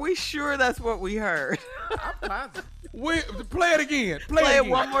 Are we sure that's what we heard? I'm positive. Play it again. Play it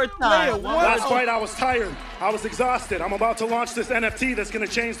one more time. Last fight, I was tired. I was exhausted. I'm about to launch this NFT that's going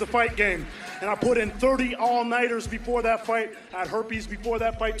to change the fight game. And I put in 30 all-nighters before that fight. I had herpes before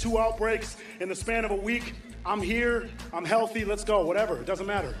that fight, 2 outbreaks in the span of a week. I'm here. I'm healthy. Let's go. Whatever. It doesn't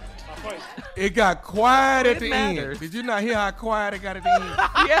matter. I'll fight. It got quiet at the matters. end. Did you not hear how quiet it got at the end?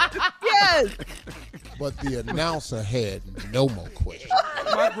 Yes. But the announcer had no more questions.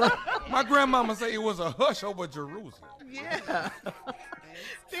 My grandmama said it was a hush over Jerusalem. Yeah.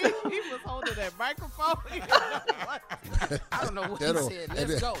 See, he was holding that microphone. I don't know what he said.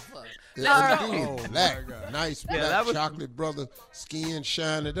 Let's go. Black, nice Yeah, black was- chocolate brother, skin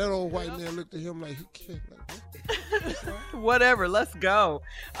shining. That old white man looked at him like he can't. Whatever, let's go.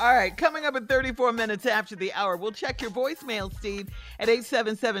 All right, coming up in 34 minutes after the hour, we'll check your voicemail, Steve, at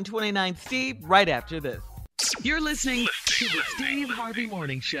 877-29-STEVE, right after this. You're listening to the Steve Harvey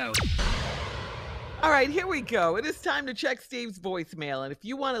Morning Show. All right, here we go. It is time to check Steve's voicemail. And if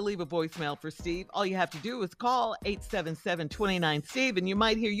you want to leave a voicemail for Steve, all you have to do is call 877-29-STEVE, and you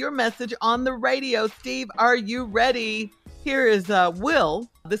might hear your message on the radio. Steve, are you ready? Here is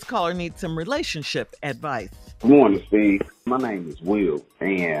Will. This caller needs some relationship advice. Good morning, Steve. My name is Will,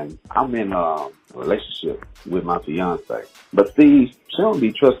 and I'm in a relationship with my fiance. But Steve, she don't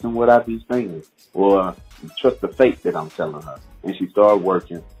be trusting what I be saying, or trust the fake that I'm telling her. And she started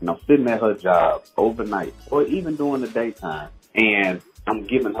working, and I'm sitting at her job overnight, or even during the daytime, and I'm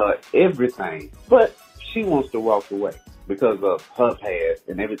giving her everything, but she wants to walk away because of her past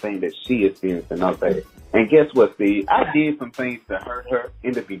and everything that she experienced in her past. And guess what, Steve? I did some things to hurt her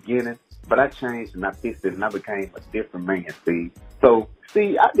in the beginning, but I changed and I fixed it and I became a different man, Steve. So,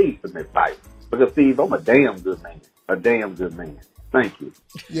 Steve, I need some advice because, Steve, I'm a damn good man. A damn good man. Thank you.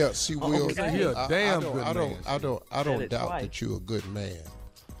 Yeah, see, Will, I don't doubt twice. that you're a good man.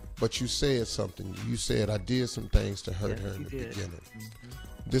 But you said something. You said, I did some things to hurt her in the beginning.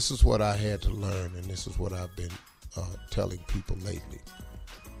 Mm-hmm. This is what I had to learn, and this is what I've been telling people lately.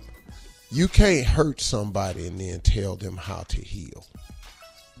 You can't hurt somebody and then tell them how to heal.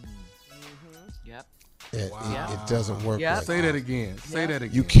 Mm-hmm. Yep. It doesn't work like Say that again. Say that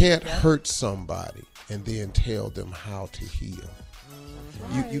again. You can't hurt somebody and then tell them how to heal.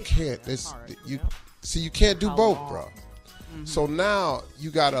 You can't. You can't do both, bro. Mm-hmm. So now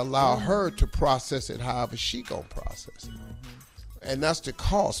you got to allow her to process it however she gonna process it, and that's the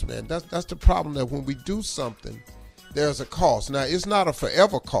cost, man. That's the problem, that when we do something, there's a cost. Now it's not a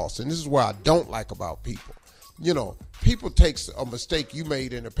forever cost, and this is what I don't like about people. You know, people take a mistake you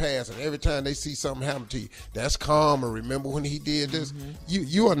made in the past, and every time they see something happen to you, that's karma. Remember when he did this? Mm-hmm.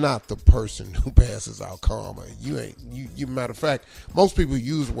 You are not the person who passes out karma. You ain't. You matter of fact, most people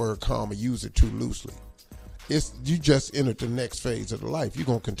use the word karma, use it too loosely. You just entered the next phase of the life. You're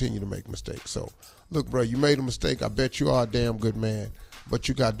gonna continue to make mistakes. So, look, bro, you made a mistake. I bet you are a damn good man, but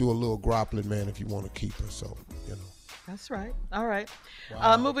you got to do a little grappling, man, if you want to keep her. So, you know. That's right. All right.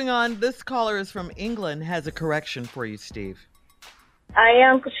 Wow. Moving on, this caller is from England, has a correction for you, Steve. Hi,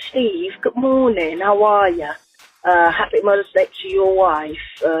 Uncle Steve. Good morning. How are you? Happy Mother's Day to your wife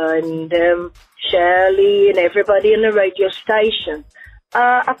and Shirley and everybody in the radio station.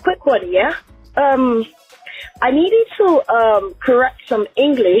 A quick one, yeah? I needed to correct some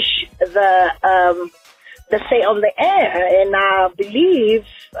English that say on the air, and I believe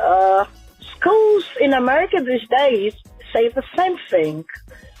schools in America these days say the same thing,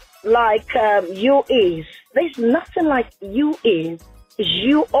 like you is. There's nothing like you is.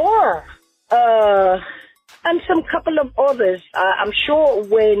 You are. And some couple of others. I'm sure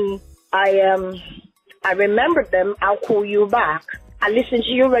when I remember them, I'll call you back. I listen to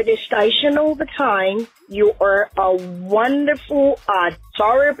your radio station all the time. You are a wonderful,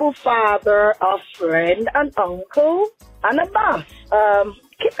 adorable father, a friend, an uncle, and a boss.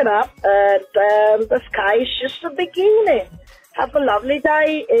 Keep it up, and the sky is just the beginning. Have a lovely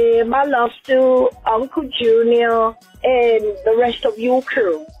day. My love to Uncle Junior and the rest of your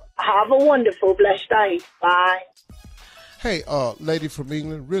crew. Have a wonderful, blessed day. Bye. Hey, lady from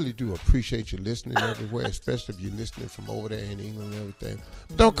England, really do appreciate you listening everywhere, especially if you're listening from over there in England and everything.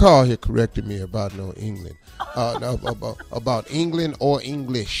 Don't call here correcting me about no England, about England or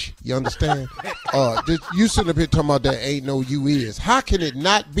English. You understand? You sitting up here talking about there ain't no you is. How can it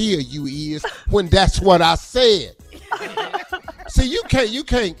not be a you is when that's what I said? See, you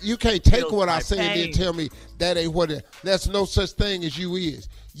can't take Feels what I my say and then pain. tell me that ain't what it. That's no such thing as you is.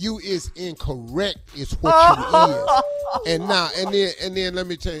 You is incorrect. Is what you is. And then let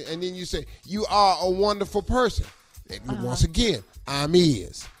me tell you. And then you say you are a wonderful person. And once again, I'm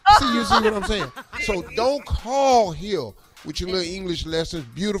is. You see what I'm saying? So don't call here with your little English lessons.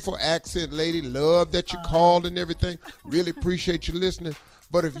 Beautiful accent, lady. Love that you called and everything. Really appreciate you listening.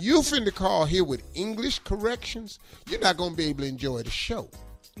 But if you finna call here with English corrections, you're not gonna be able to enjoy the show.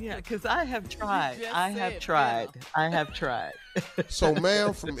 Yeah, because I have tried. I have tried. So,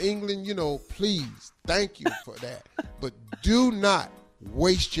 ma'am, from England, please, thank you for that. But do not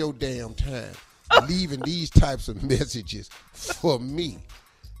waste your damn time leaving these types of messages for me.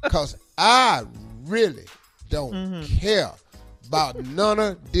 Because I really don't care about none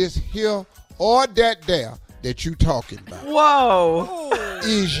of this here or that there that you talking about. Whoa.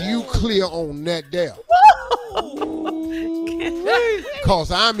 Is you clear on that there?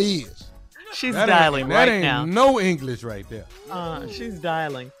 Because I'm is. She's dialing right now. That ain't no English right there. She's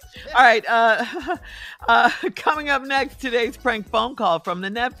dialing. All right. Coming up next, today's prank phone call from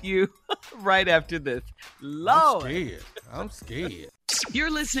the nephew right after this. Lord. I'm scared. You're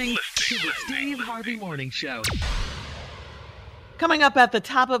listening to the Steve Harvey Morning Show. Coming up at the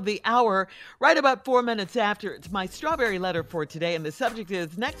top of the hour, right about 4 minutes after, it's my strawberry letter for today, and the subject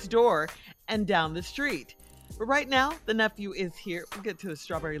is next door and down the street. But right now, the nephew is here. We'll get to the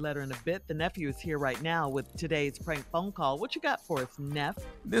strawberry letter in a bit. The nephew is here right now with today's prank phone call. What you got for us, Neff?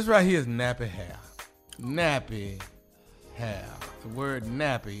 This right here is nappy hair. Nappy hair. The word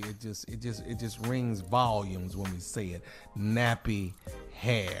nappy, it just rings volumes when we say it. Nappy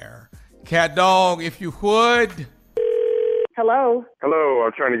hair. Cat dog, if you would. Hello. Hello,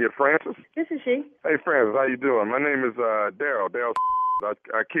 I'm trying to get Francis. This is she. Hey, Francis, how you doing? My name is Daryl. Daryl,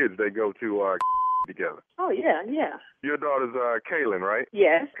 our kids, they go to together. Oh, yeah. Your daughter's Kaylin, right?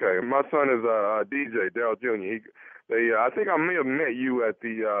 Yes. Okay. My son is DJ, Daryl Jr. I think I may have met you at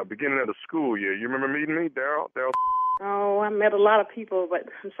the beginning of the school year. You remember meeting me, Daryl? Oh, I met a lot of people, but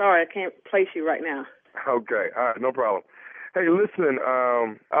I'm sorry, I can't place you right now. Okay. All right, no problem. Hey, listen,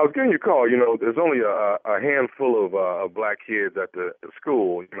 I was giving you a call. There's only a handful of black kids at the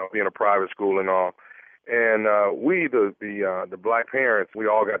school, being a private school and all. And we, the black parents, we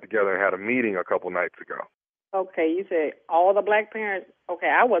all got together and had a meeting a couple nights ago. Okay, you said all the black parents. Okay,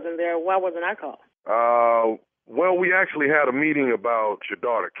 I wasn't there. Why wasn't I called? Well, we actually had a meeting about your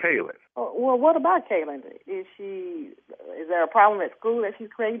daughter, Kaylin. Oh, well, what about Kaylin? Is there a problem at school that she's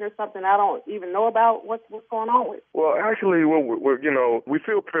creating or something I don't even know about? What's going on with? Well, actually, we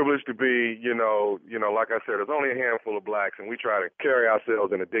feel privileged to be, like I said, there's only a handful of blacks, and we try to carry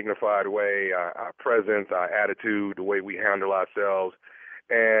ourselves in a dignified way, our presence, our attitude, the way we handle ourselves.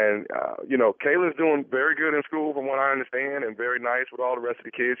 And, Kayla's doing very good in school from what I understand and very nice with all the rest of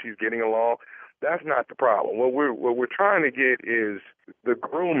the kids. She's getting along. That's not the problem. What we're trying to get is the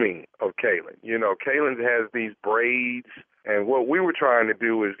grooming of Kaylin. Kaylin has these braids, and what we were trying to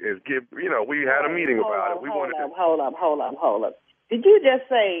do is give, we had a meeting about it. Hold up. Did you just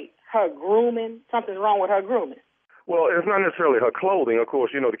say her grooming? Something's wrong with her grooming? Well, it's not necessarily her clothing. Of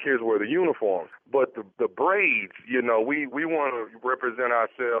course, the kids wear the uniforms. But the braids, we want to represent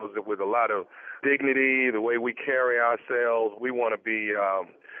ourselves with a lot of dignity, the way we carry ourselves. We want to be,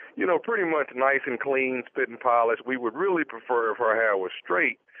 pretty much nice and clean, spit and polished. We would really prefer if her hair was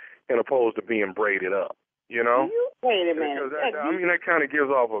straight and opposed to being braided up, Wait a minute. Because that kind of gives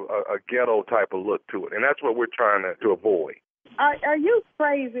off a ghetto type of look to it. And that's what we're trying to avoid. Are you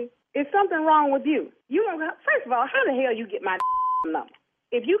crazy? Is something wrong with you? First of all, how the hell you get my number?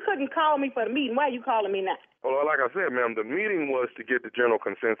 If you couldn't call me for the meeting, why are you calling me now? Well, like I said, ma'am, the meeting was to get the general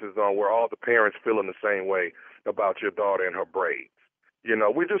consensus on where all the parents feeling the same way about your daughter and her braids.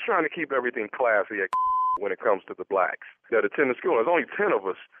 We're just trying to keep everything classy when it comes to the blacks that attend the school. There's only 10 of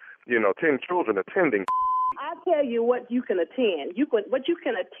us, 10 children attending. I tell you what you can attend. What you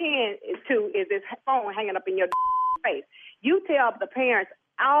can attend to is this phone hanging up in your face. You tell the parents,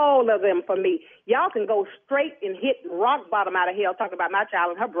 all of them for me, y'all can go straight and hit rock bottom out of hell talking about my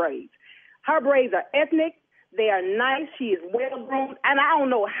child and her braids. Her braids are ethnic. They are nice. She is well-groomed. And I don't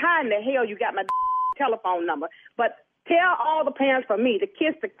know how in the hell you got my telephone number, but tell all the parents for me to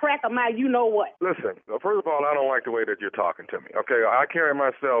kiss the crack of my you-know-what. Listen, first of all, I don't like the way that you're talking to me, okay? I carry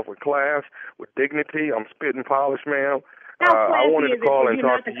myself with class, with dignity. I'm spit and polished, ma'am. I wanted to call and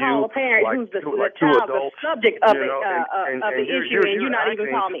talk to you like two adults. The subject of the issue, and you're not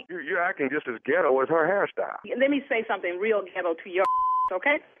even calling me. You're acting just as ghetto as her hairstyle. Let me say something real ghetto to your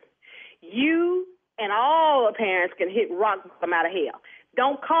okay? You and all the parents can hit rock bottom out of hell.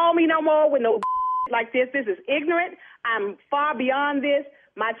 Don't call me no more with no like this. This is ignorant. I'm far beyond this.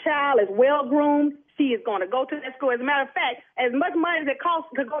 My child is well-groomed. She is going to go to that school. As a matter of fact, as much money as it costs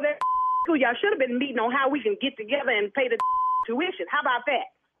to go to that school, y'all should have been meeting on how we can get together and pay the tuition. How about that?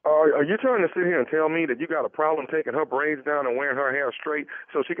 Are you trying to sit here and tell me that you got a problem taking her braids down and wearing her hair straight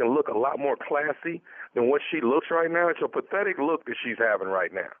so she can look a lot more classy than what she looks right now? It's a pathetic look that she's having right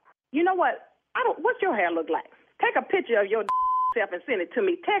now. You know what? What's your hair look like? Take a picture of your self and send it to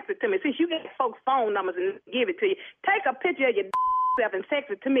me. Text it to me. Since you get folks' phone numbers and give it to you, take a picture of your self and text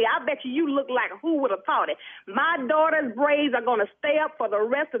it to me. I bet you look like who would have thought it. My daughter's braids are going to stay up for the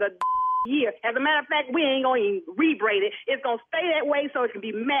rest of the year. As a matter of fact, we ain't going to rebraid it. It's going to stay that way so it can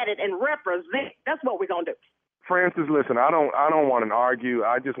be matted and represent. That's what we're going to do. Francis, listen, I don't want to argue.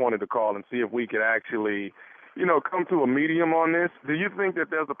 I just wanted to call and see if we could actually, come to a medium on this. Do you think that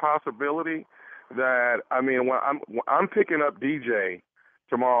there's a possibility that, when I'm picking up DJ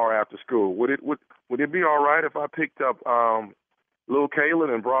tomorrow after school, would it be all right if I picked up little Kayla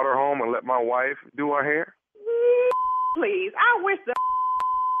and brought her home and let my wife do her hair? Please, I wish the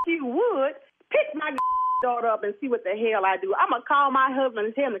you would pick my daughter up and see what the hell I do. I'm going to call my husband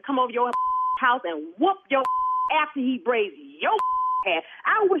and tell him to come over your house and whoop your after he braids your hair.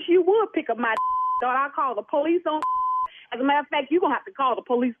 I wish you would pick up my daughter. I'll call the police on. As a matter of fact, you're going to have to call the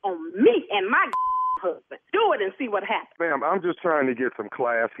police on me and my husband. Do it and see what happens. Ma'am, I'm just trying to get some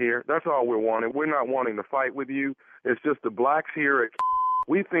class here. That's all we're wanting. We're not wanting to fight with you. It's just the blacks here at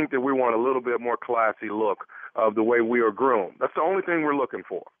we think that we want a little bit more classy look of the way we are groomed. That's the only thing we're looking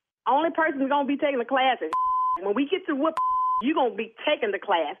for. Only person who's going to be taking the class is when we get to whoop, you're going to be taking the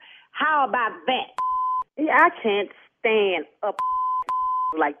class. How about that? I can't stand up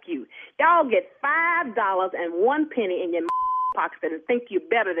like you. Y'all get $5 and 1 penny in your pocket and think you're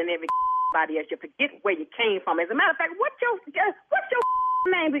better than everybody else. You forget where you came from. As a matter of fact, what's your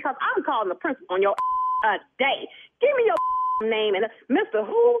name? Because I'm calling the principal on your day. Give me your name and Mr.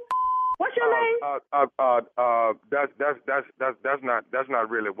 Who? What's your name? That's not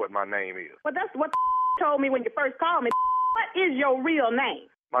really what my name is. Well, that's what told me when you first called me. What is your real name?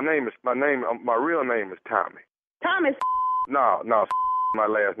 My real name is Tommy. Tommy? No, my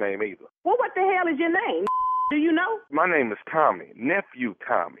last name either. Well, what the hell is your name? Do you know? My name is Tommy, nephew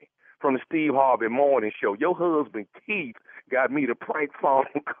Tommy, from the Steve Harvey Morning Show. Your husband Keith got me to prank phone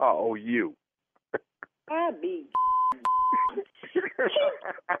call you. I be.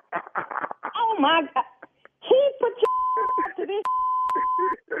 Oh my God! He put your to this.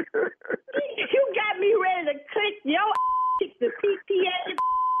 You got me ready to click your the PTA,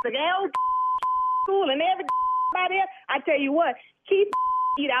 the L school, and everybody else. I tell you what, keep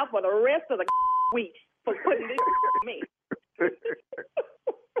eat out for the rest of the week for putting this on me.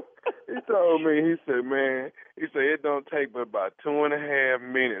 He told me, he said, it don't take but about 2.5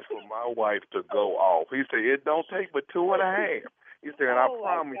 minutes for my wife to go off. He said, it don't take but 2.5. He said, and I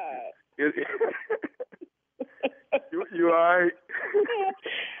promise you. You all right?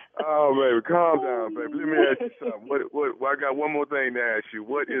 Oh, baby, calm down, baby. Let me ask you something. I got one more thing to ask you.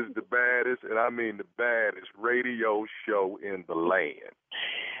 What is the baddest, and I mean the baddest, radio show in the land?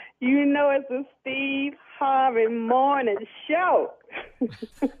 You know it's the Steve Harvey Morning Show.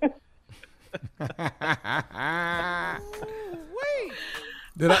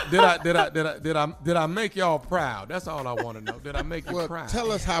 Did I make y'all proud? That's all I want to know. Did I make you proud?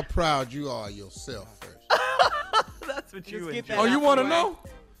 Tell us how proud you are yourself first. That's what you enjoy. Oh, you want to know?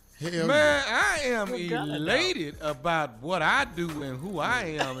 Hell man, yeah. I am elated about what I do and who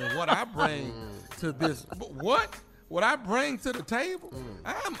I am and what I bring to this. What I bring to the table?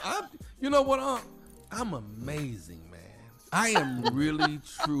 I'm you know what? I'm amazing, man. I am really,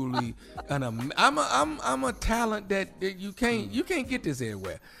 truly I'm a talent that you can't get this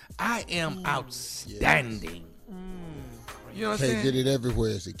everywhere. I am outstanding. Yes. You know what I'm saying? Can't get it everywhere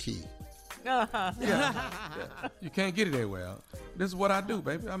is the key. Yeah. You can't get it everywhere. This is what I do,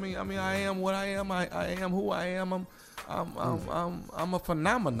 baby. I mean, I am what I am. I am who I am. I'm a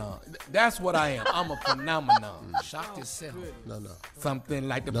phenomenon. That's what I am. I'm a phenomenon. Shock yourself. No. Something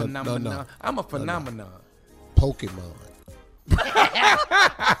like the phenomenon. No. I'm a phenomenon. Pokemon.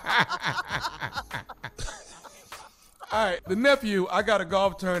 All right, the nephew, I got a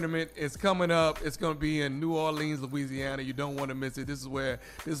golf tournament. It's coming up. It's going to be in New Orleans, Louisiana. You don't want to miss it. This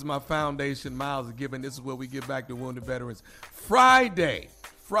is my foundation, Miles is Giving. This is where we give back to wounded veterans. Friday,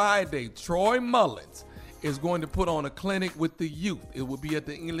 Troy Mullins is going to put on a clinic with the youth. It will be at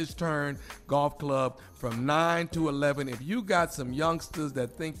the English Turn Golf Club from 9 to 11. If you got some youngsters that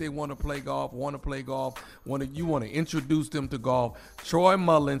think they want to play golf, you want to introduce them to golf, Troy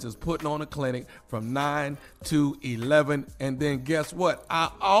Mullins is putting on a clinic from 9 to 11. And then guess what? I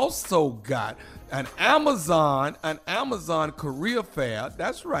also got an Amazon career fair.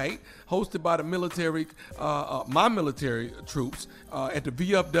 That's right, hosted by the military, my military troops at the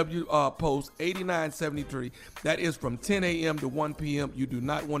VFW post 8973. That is from 10 a.m. to 1 p.m. You do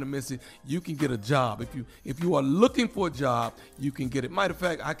not want to miss it. You can get a job if you are looking for a job. You can get it. Matter of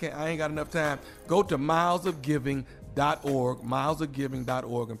fact, I ain't got enough time. Go to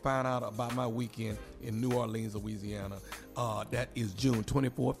milesofgiving.org, and find out about my weekend in New Orleans, Louisiana. That is June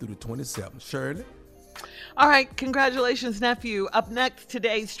 24th through the 27th. Shirley? All right, congratulations, nephew. Up next,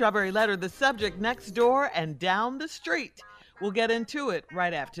 today's Strawberry Letter, the subject, next door and down the street. We'll get into it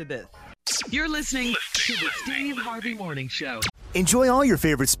right after this. You're listening to the Steve Harvey Morning Show. Enjoy all your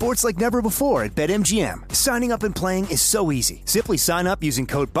favorite sports like never before at BetMGM. Signing up and playing is so easy. Simply sign up using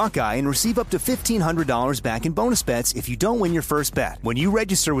code Buckeye and receive up to $1,500 back in bonus bets if you don't win your first bet. When you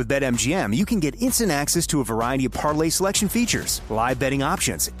register with BetMGM, you can get instant access to a variety of parlay selection features, live betting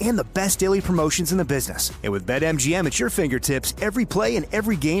options, and the best daily promotions in the business. And with BetMGM at your fingertips, every play and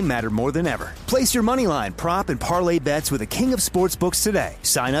every game matter more than ever. Place your moneyline, prop, and parlay bets with the king of sportsbooks today.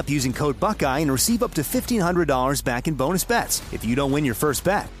 Sign up using code Buckeye and receive up to $1,500 back in bonus bets if you don't win your first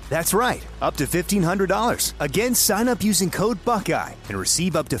bet. That's right, up to $1,500. Again, sign up using code Buckeye and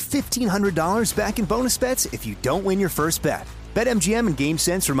receive up to $1,500 back in bonus bets if you don't win your first bet. BetMGM and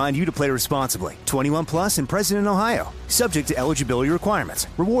GameSense remind you to play responsibly. 21 plus and present in Ohio. Subject to eligibility requirements.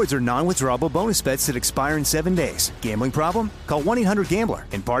 Rewards are non-withdrawable bonus bets that expire in 7 days. Gambling problem? Call 1-800-GAMBLER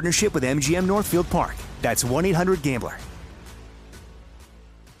in partnership with MGM Northfield Park. That's 1-800-GAMBLER.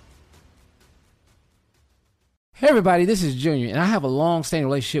 Hey everybody, this is Junior, and I have a long-standing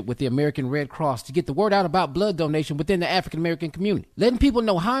relationship with the American Red Cross to get the word out about blood donation within the African-American community, letting people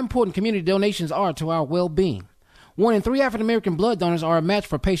know how important community donations are to our well-being. 1 in 3 African-American blood donors are a match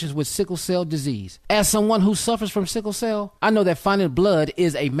for patients with sickle cell disease. As someone who suffers from sickle cell, I know that finding blood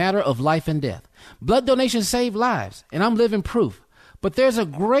is a matter of life and death. Blood donations save lives, and I'm living proof. But there's a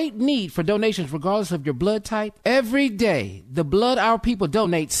great need for donations regardless of your blood type. Every day, the blood our people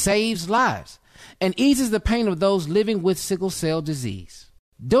donate saves lives and eases the pain of those living with sickle cell disease.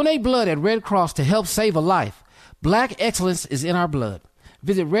 Donate blood at Red Cross to help save a life. Black excellence is in our blood.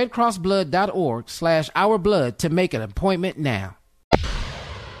 Visit redcrossblood.org/ourblood to make an appointment now.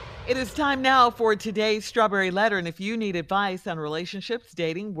 It is time now for today's Strawberry Letter, and if you need advice on relationships,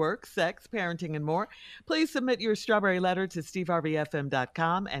 dating, work, sex, parenting, and more, please submit your Strawberry Letter to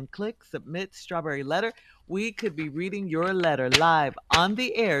steveharveyfm.com and click Submit Strawberry Letter. We could be reading your letter live on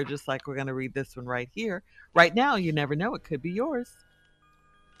the air, just like we're going to read this one right here. Right now, you never know. It could be yours.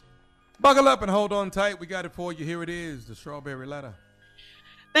 Buckle up and hold on tight. We got it for you. Here it is, the Strawberry Letter.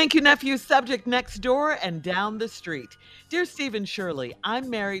 Thank you, nephew. Subject, next door and down the street. Dear Steve and Shirley, I'm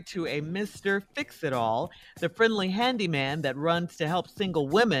married to a Mr. Fix-It-All, the friendly handyman that runs to help single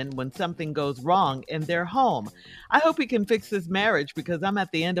women when something goes wrong in their home. I hope he can fix this marriage because I'm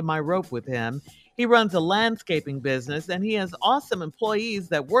at the end of my rope with him. He runs a landscaping business, and he has awesome employees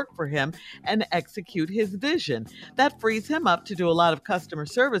that work for him and execute his vision. That frees him up to do a lot of customer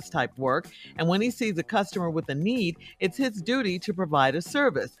service type work, and when he sees a customer with a need, it's his duty to provide a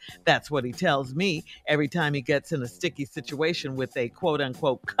service. That's what he tells me every time he gets in a sticky situation with a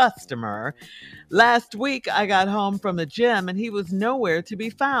quote-unquote customer. Last week, I got home from the gym, and he was nowhere to be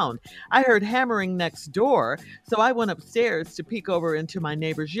found. I heard hammering next door, so I went upstairs to peek over into my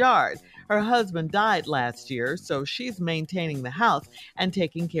neighbor's yard. Her husband died last year, so she's maintaining the house and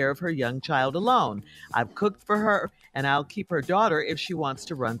taking care of her young child alone. I've cooked for her, and I'll keep her daughter if she wants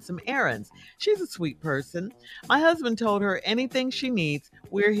to run some errands. She's a sweet person. My husband told her anything she needs,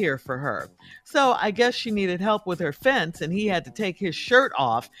 we're here for her. So I guess she needed help with her fence, and he had to take his shirt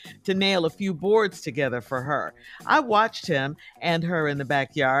off to nail a few boards together for her. I watched him and her in the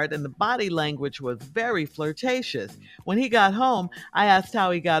backyard, and the body language was very flirtatious. When he got home, I asked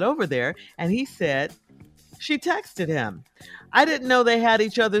how he got over there, and he said she texted him. I didn't know they had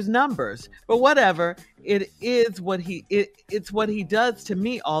each other's numbers, but whatever. It's what he does to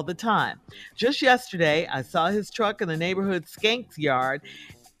me all the time. Just yesterday, I saw his truck in the neighborhood skank's yard,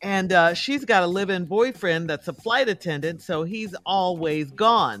 and she's got a live-in boyfriend that's a flight attendant, so he's always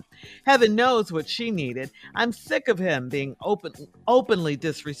gone. Heaven knows what she needed. I'm sick of him being openly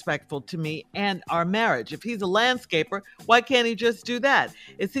disrespectful to me and our marriage. If he's a landscaper, why can't he just do that?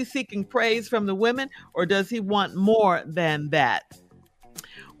 Is he seeking praise from the women, or does he want more than that?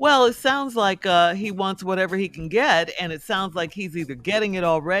 Well, it sounds like he wants whatever he can get, and it sounds like he's either getting it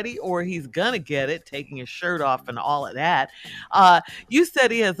already or he's gonna get it, taking his shirt off and all of that. You said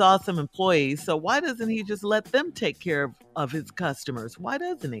he has awesome employees, so why doesn't he just let them take care of his customers? Why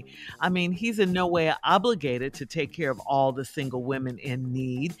doesn't he? I mean, he's in no way obligated to take care of all the single women in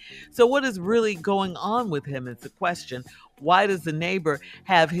need. So what is really going on with him is the question. Why does the neighbor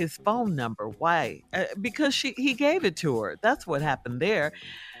have his phone number? Why? Because he gave it to her. That's what happened there.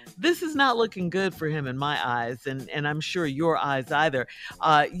 This is not looking good for him in my eyes, and I'm sure your eyes either.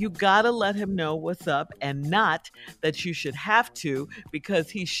 You gotta let him know what's up, and not that you should have to, because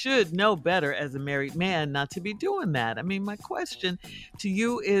he should know better as a married man not to be doing that. I mean, my question to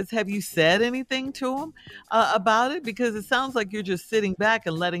you is, have you said anything to him about it? Because it sounds like you're just sitting back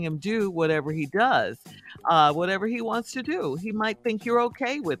and letting him do whatever he does, whatever he wants to do. He might think you're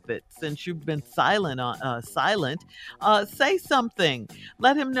okay with it since you've been silent. Say something.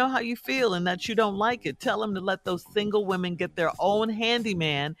 Let him know how you feel and that you don't like it. Tell him to let those single women get their own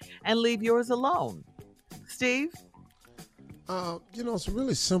handyman and leave yours alone. Steve? It's a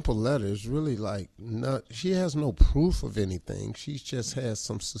really simple letter. It's really she has no proof of anything. She just has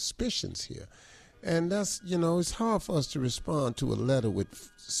some suspicions here. And that's, it's hard for us to respond to a letter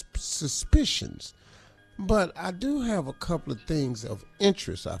with suspicions. But I do have a couple of things of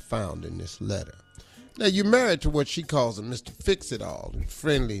interest I found in this letter. Now, you're married to what she calls a Mr. Fix-It-All, a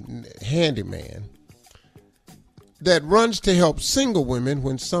friendly handyman that runs to help single women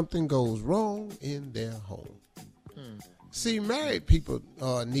when something goes wrong in their home. See, married people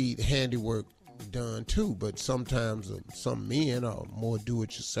need handiwork done too, but sometimes some men are more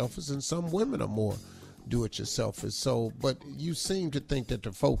do-it-yourselfers and some women are more do-it-yourselfers. But you seem to think that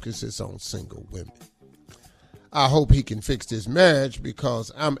the focus is on single women. I hope he can fix this marriage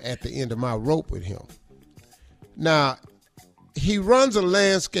because I'm at the end of my rope with him. Now, he runs a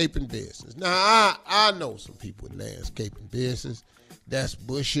landscaping business. Now, I know some people with landscaping business. That's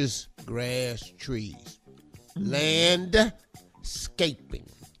bushes, grass, trees. Landscaping.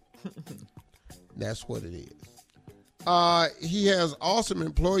 That's what it is. He has awesome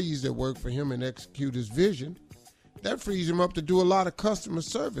employees that work for him and execute his vision. That frees him up to do a lot of customer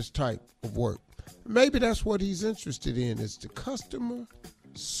service type of work. Maybe that's what he's interested in, is the customer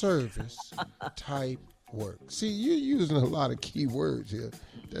service type work. See, you're using a lot of key words here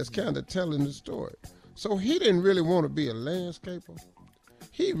that's kind of telling the story. So he didn't really want to be a landscaper.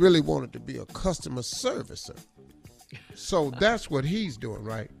 He really wanted to be a customer servicer. So that's what he's doing,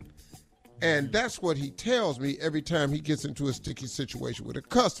 right? And that's what he tells me every time he gets into a sticky situation with a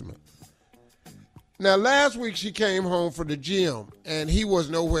customer. Now, last week she came home from the gym and he was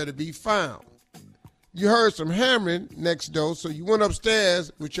nowhere to be found. You heard some hammering next door, so you went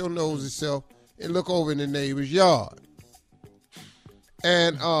upstairs with your nosy self and look over in the neighbor's yard.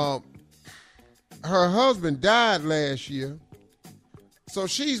 And her husband died last year, so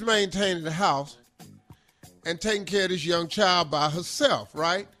she's maintaining the house and taking care of this young child by herself,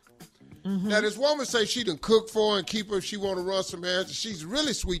 right? Mm-hmm. Now, this woman say she done cook for her and keep her if she want to run some errands. She's a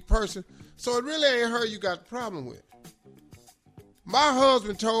really sweet person, so it really ain't her you got the problem with. My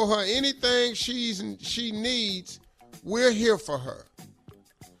husband told her anything she needs, we're here for her.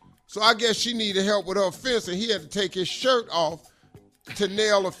 So I guess she needed help with her fence, and he had to take his shirt off to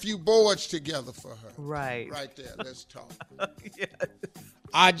nail a few boards together for her. Right. Right there. Let's talk. Yes.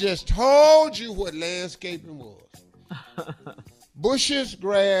 I just told you what landscaping was. Bushes,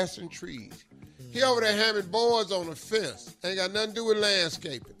 grass, and trees. He over there hammering boards on a fence. Ain't got nothing to do with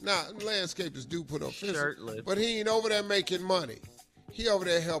landscaping. Now, landscapers do put up fences. Shirtless. But he ain't over there making money. He over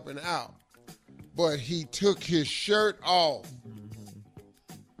there helping out. But he took his shirt off.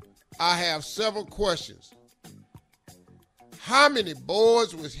 I have several questions. How many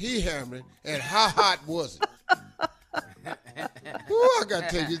boards was he hammering and how hot was it? Ooh, I got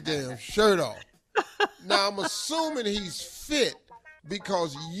to take his damn shirt off. Now, I'm assuming he's fit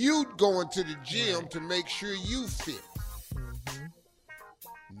because you going to the gym to make sure you fit.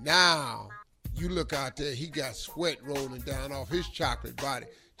 Now, you look out there, he got sweat rolling down off his chocolate body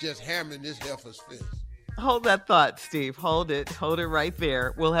just hammering this heifer's fence. Hold that thought, Steve. Hold it right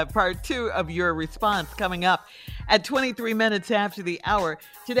there. We'll have part 2 of your response coming up at 23 minutes after the hour.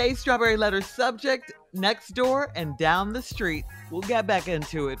 Today's Strawberry Letter subject, next door and down the street. We'll get back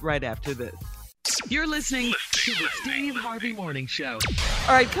into it right after this. You're listening to the Steve Harvey Morning Show.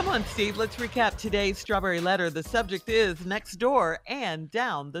 All right, come on, Steve. Let's recap today's Strawberry Letter. The subject is next door and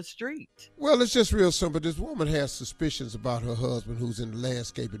down the street. Well, it's just real simple. This woman has suspicions about her husband who's in the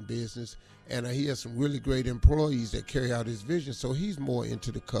landscaping business, And he has some really great employees that carry out his vision. So he's more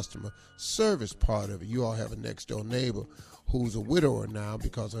into the customer service part of it. You all have a next door neighbor who's a widower now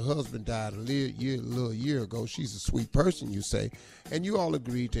because her husband died a little year ago. She's a sweet person, you say, and you all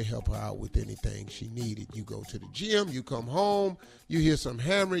agreed to help her out with anything she needed. You go to the gym, you come home, you hear some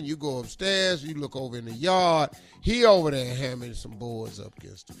hammering, you go upstairs, you look over in the yard. He over there hammering some boards up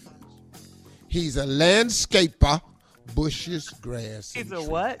against the fence. He's a landscaper, bushes, grass. He's a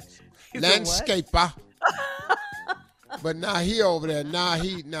what? He's landscaper. But now he over there. Now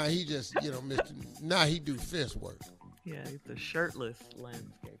he just now he do fence work. Yeah, he's a shirtless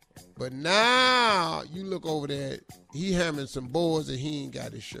landscaper. But now you look over there, he hammering some boards and he ain't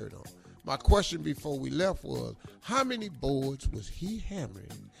got his shirt on. My question before we left was, how many boards was he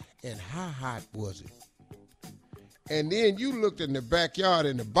hammering and how hot was it? And then you looked in the backyard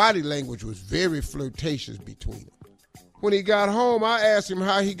and the body language was very flirtatious between them. When he got home, I asked him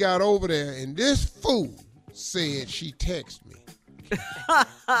how he got over there, and this fool said she texted me.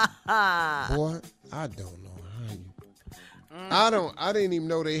 Boy, I don't know how you. I didn't even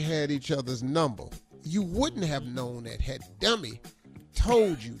know they had each other's number. You wouldn't have known that had Dummy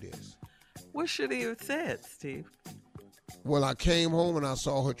told you this. What should he have said, Steve? Well, I came home and I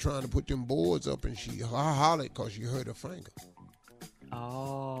saw her trying to put them boards up, and she hollered because she hurt her finger.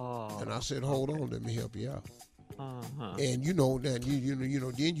 Oh. And I said, hold on, let me help you out. Uh-huh. And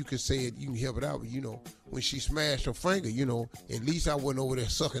then you can say it, you can help it out. But when she smashed her finger, at least I wasn't over there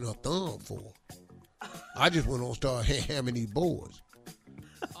sucking her thumb for her. I just went on and started hammering these boards.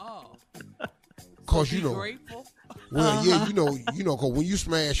 Oh. Cause grateful? Well, yeah, cause when you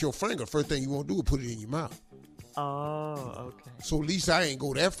smash your finger, first thing you want to do is put it in your mouth. Oh, okay. So at least I ain't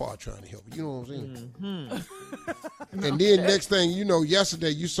go that far trying to help you. You know what I'm saying? Mm-hmm. And then next thing you know, yesterday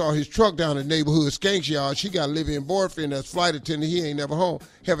you saw his truck down in the neighborhood Skanks Yard. She got a live-in boyfriend that's flight attendant. He ain't never home.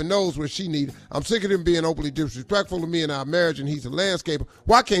 Heaven knows what she needed. I'm sick of him being openly disrespectful to me and our marriage, and he's a landscaper.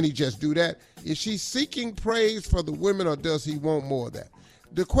 Why can't he just do that? Is she seeking praise for the women, or does he want more of that?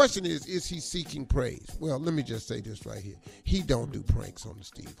 The question is he seeking praise? Well, let me just say this right here. He don't do pranks on the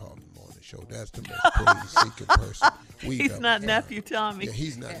Steve Harvey Morning Show. That's the most praise-seeking person we've He's ever not had. Nephew Tommy. Yeah,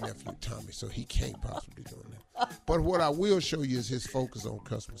 he's not Nephew Tommy, so he can't possibly do that. But what I will show you is his focus on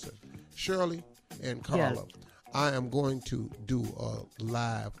customer service. Shirley and Carla, Yes. I am going to do a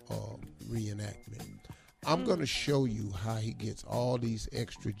live reenactment. I'm going to show you how he gets all these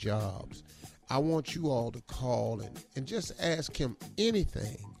extra jobs. I want you all to call and just ask him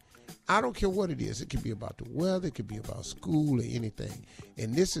anything. I don't care what it is. It could be about the weather. It could be about school or anything.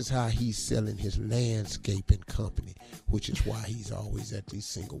 And this is how he's selling his landscaping company, which is why he's always at these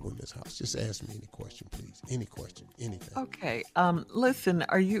single women's house. Just ask me any question, please. Any question, anything. Okay. Listen,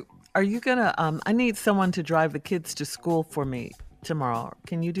 are you gonna? I need someone to drive the kids to school for me tomorrow.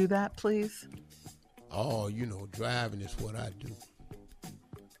 Can you do that, please? Oh, driving is what I do.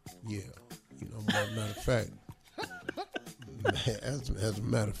 Yeah. As a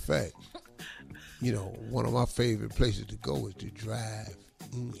matter of fact, one of my favorite places to go is to drive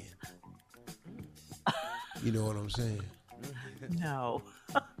in. You know what I'm saying? No.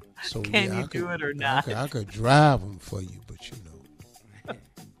 So Can you do it or not? I could drive them for you, but just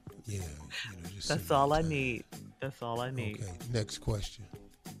That's all I need. That's all I need. Okay, next question.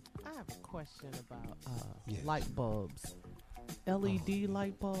 I have a question about light bulbs. LED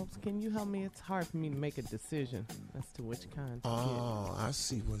light bulbs. Can you help me? It's hard for me to make a decision as to which kind to Oh, I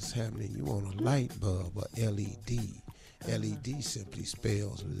see what's happening. You want a light bulb or LED. LED simply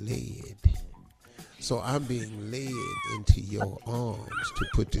spells lead. So I'm being led into your arms to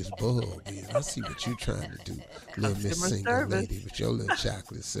put this bulb in. I see what you're trying to do, little Miss Single Lady, with your little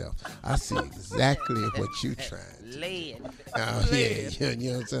chocolate self. I see exactly what you're trying to do. Lead. Oh, yeah,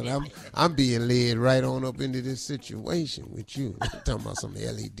 you know what I'm saying? I'm being led right on up into this situation with you. I'm talking about some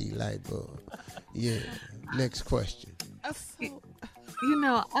LED light bulb. Yeah. Next question.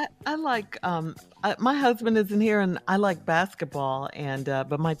 I like, my husband isn't here and I like basketball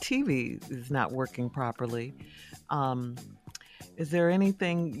but my TV is not working properly. Is there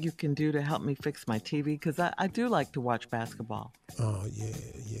anything you can do to help me fix my TV? Because I do like to watch basketball. Oh, yeah.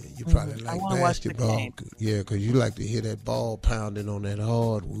 You probably like basketball. Yeah, because you like to hear that ball pounding on that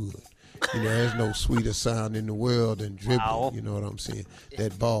hardwood. There's no sweeter sound in the world than dribbling. Wow. You know what I'm saying?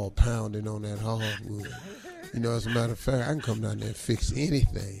 That ball pounding on that hardwood. As a matter of fact, I can come down there and fix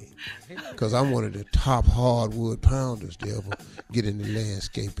anything because I'm one of the top hardwood pounders to ever get in the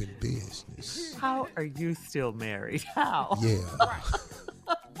landscaping business. How are you still married? How? Yeah.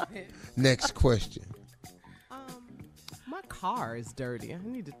 Next question. My car is dirty. I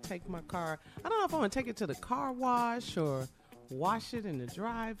need to take my car. I don't know if I want to take it to the car wash or wash it in the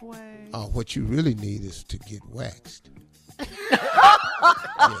driveway. What you really need is to get waxed. Yeah,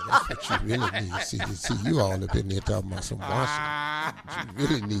 that's what you really need. See, you all up in there talking about some washing. What you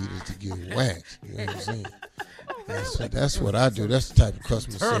really need is to get waxed. You know what I'm saying? That's what I do. That's the type of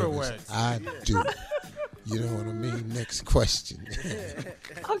customer service I do. You know what I mean? Next question.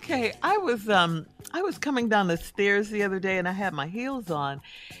 Okay, I was coming down the stairs the other day and I had my heels on,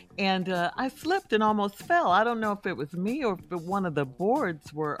 and I slipped and almost fell. I don't know if it was me or if one of the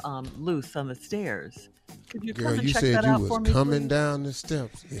boards were loose on the stairs. Could you Girl, come and you check said that you out was for me, coming please? down the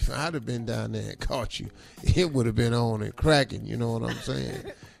steps. If I'd have been down there and caught you, it would have been on and cracking. You know what I'm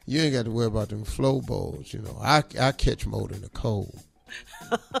saying? You ain't got to worry about them flow balls. You know, I catch more than a cold.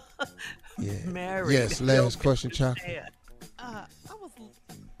 Yeah. Married. Yes. Last question, Chocolate.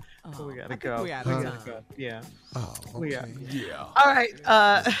 We gotta go. We gotta go. Yeah. Oh, okay. We are. Yeah. All right.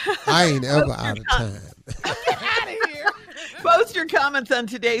 I ain't ever out of time. Post your comments on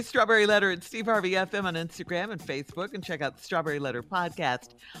today's Strawberry Letter at Steve Harvey FM on Instagram and Facebook, and check out the Strawberry Letter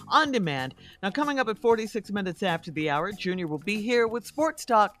podcast on demand. Now, coming up at 46 minutes after the hour, Junior will be here with Sports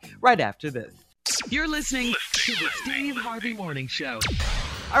Talk right after this. You're listening to the Steve Harvey Morning Show.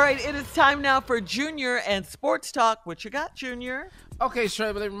 All right, it is time now for Junior and Sports Talk. What you got, Junior? Okay,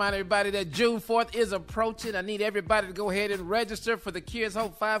 Shirley, let me remind everybody that June 4th is approaching. I need everybody to go ahead and register for the Kiers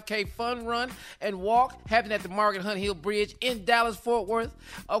Hope 5K Fun Run and Walk happening at the Margaret Hunt Hill Bridge in Dallas-Fort Worth.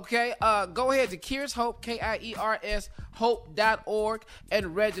 Okay, go ahead to Kiers Hope, Kiers Hope.org,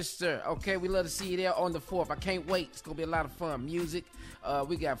 and register. Okay, we love to see you there on the 4th. I can't wait. It's going to be a lot of fun. Music.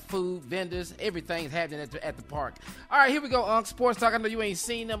 We got food, vendors, everything's happening at the park. All right, here we go, Unc. Sports Talk. I know you ain't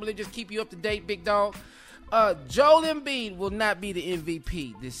seen them, but let's just keep you up to date, big dog. Joel Embiid will not be the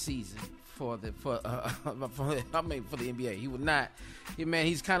MVP this season for the NBA. He will not.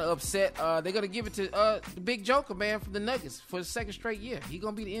 He's kind of upset. They're gonna give it to the big Joker, man, from the Nuggets for the second straight year. He's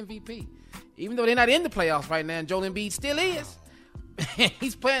gonna be the MVP, even though they're not in the playoffs right now. And Joel Embiid still is.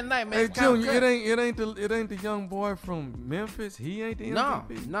 He's playing tonight, man. Hey, Junior, it ain't the young boy from Memphis. He ain't the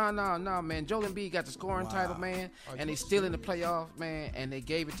MVP. No, man. Joel Embiid got the scoring title, man, and they still in the playoffs, man. And they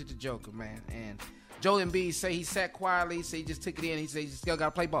gave it to the Joker, man. And Joel Embiid say he sat quietly, so he just took it in. He said he still got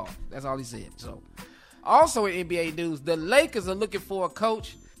to play ball. That's all he said. So, also in NBA news, the Lakers are looking for a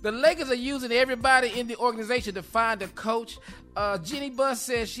coach. The Lakers are using everybody in the organization to find a coach. Jenny Buss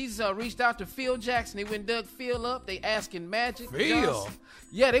says she's reached out to Phil Jackson. They went and dug Phil up. They asking Magic Johnson.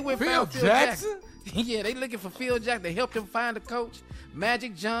 Yeah, they went and found Phil Jackson. Yeah, they looking for Phil Jackson. They helped him find a coach.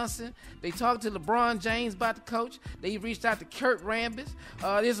 Magic Johnson. They talked to LeBron James about the coach. They reached out to Kurt Rambis.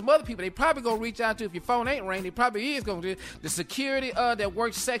 There's some other people they probably going to reach out to. If your phone ain't ringing, they probably is going to do the security that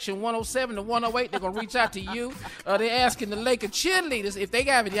works section 107 to 108. They're going to reach out to you. They're asking the Laker cheerleaders if they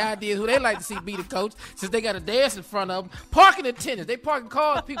got any ideas who they like to see be the coach, since they got a dance in front of them. Parking attendants. They parking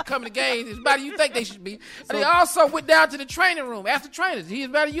cars. People coming to games. It's about you think they should be. So, they also went down to the training room. Asked the trainers, he's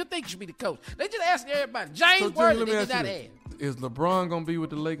about you think should be the coach. They just asking everybody. James Worthy, they did not ask. Is LeBron going to be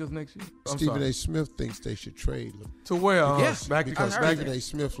with the Lakers next year? Stephen A. Smith thinks they should trade him. To where? Yes, because Stephen A.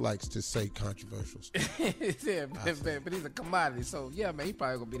 Smith likes to say controversial stuff. Yeah, but he's a commodity. So, yeah, man, he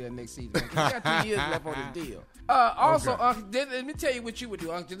probably going to be there next season. He got 2 years left on his deal. Also, let me tell you what you would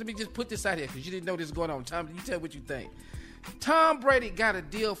do, Uncle. Let me just put this out here because you didn't know this was going on. Tom, you tell what you think. Tom Brady got a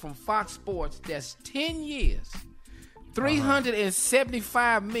deal from Fox Sports that's 10 years,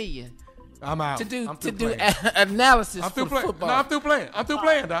 $375 million. I'm out. To do analysis for football. No, I'm through playing,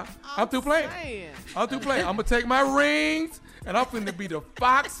 Doc. I'm through playing. I'm gonna take my rings and I'm finna be the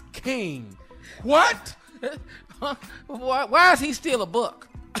Fox King. What? Why is he still a buck?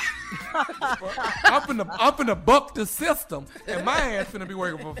 I'm finna buck the system, and my ass finna be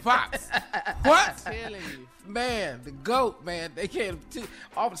working for Fox. What? I'm telling you, man, the GOAT, man. They can't.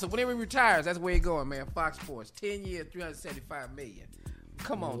 So whenever he retires, that's where he going, man. Fox Sports, 10 years, $375 million.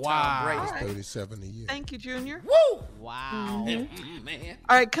 Come on, Tom Brady. 37 a year. Thank you, Junior. Woo! Wow. Man.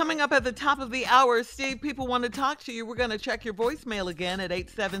 All right, coming up at the top of the hour, Steve, people want to talk to you. We're going to check your voicemail again at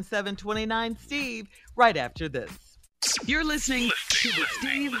 877-29-STEVE right after this. You're listening to the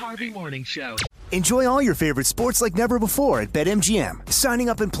Steve Harvey Morning Show. Enjoy all your favorite sports like never before at BetMGM. Signing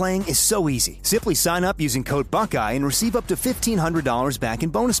up and playing is so easy. Simply sign up using code Buckeye and receive up to $1,500 back in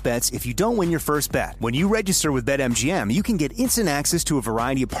bonus bets if you don't win your first bet. When you register with BetMGM, you can get instant access to a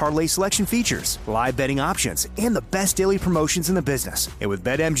variety of parlay selection features, live betting options, and the best daily promotions in the business. And with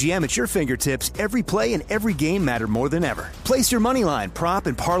BetMGM at your fingertips, every play and every game matter more than ever. Place your moneyline, prop,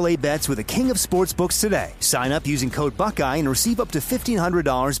 and parlay bets with the king of sportsbooks today. Sign up using code Buckeye and receive up to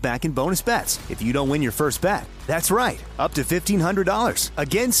 $1,500 back in bonus bets. If if you don't win your first bet. That's right, up to $1,500.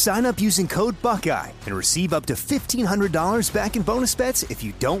 Again, sign up using code Buckeye and receive up to $1,500 back in bonus bets if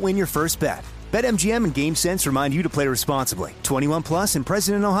you don't win your first bet. BetMGM and GameSense remind you to play responsibly. 21 plus and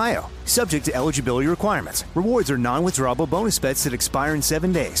present in Ohio. Subject to eligibility requirements. Rewards are non-withdrawable bonus bets that expire in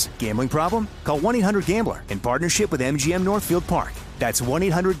 7 days. Gambling problem? Call 1-800-GAMBLER in partnership with MGM Northfield Park. That's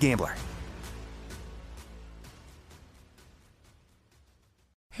 1-800-GAMBLER.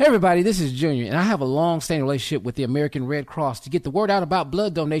 Hey everybody, this is Junior, and I have a long-standing relationship with the American Red Cross to get the word out about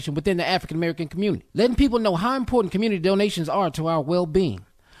blood donation within the African American community, letting people know how important community donations are to our well-being.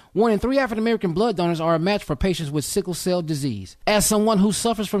 1 in 3 African American blood donors are a match for patients with sickle cell disease. As someone who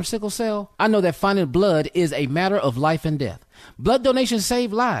suffers from sickle cell, I know that finding blood is a matter of life and death. Blood donations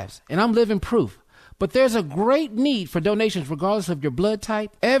save lives, and I'm living proof. But there's a great need for donations regardless of your blood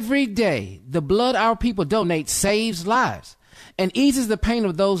type. Every day, the blood our people donate saves lives and eases the pain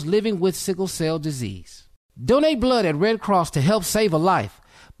of those living with sickle cell disease. Donate blood at Red Cross to help save a life.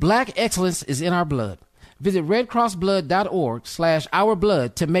 Black excellence is in our blood. Visit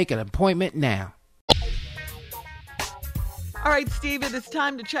redcrossblood.org/ourblood to make an appointment now. All right, Steve, it is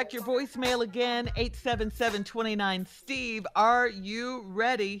time to check your voicemail again, 877-29-STEVE. Are you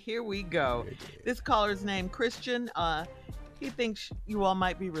ready? Here we go. This caller's name, Christian. He thinks you all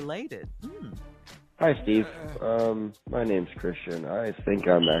might be related. Hi, Steve. My name's Christian. I think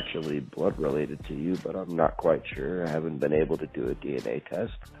I'm actually blood related to you, but I'm not quite sure. I haven't been able to do a DNA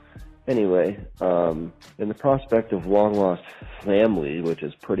test. Anyway, in the prospect of long-lost family, which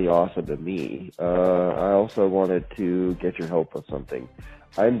is pretty awesome to me, I also wanted to get your help with something.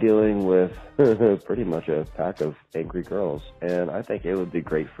 I'm dealing with pretty much a pack of angry girls, and I think it would be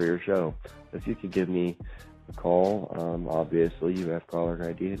great for your show. If you could give me a call, obviously you have caller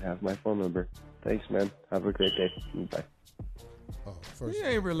ID and have my phone number. Thanks, man. Have a great day. Bye. He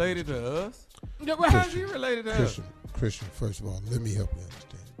ain't related to us. How's he related to us? Christian, first of all, let me help you understand.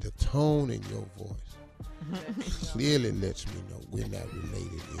 The tone in your voice clearly lets me know we're not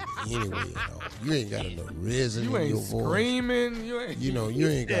related in any way at all. You ain't got enough resin in your voice. Screaming. You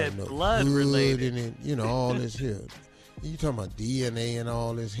ain't got enough blood in it. All this here. You talking about DNA and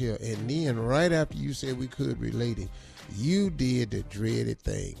all this here. And then right after you said we could relate it, you did the dreaded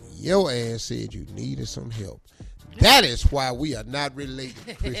thing. Your ass said you needed some help. That is why we are not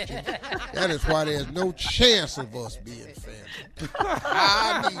related, Christian. That is why there's no chance of us being family.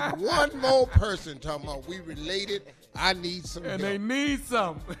 I need one more person talking about we related. I need some help. And they need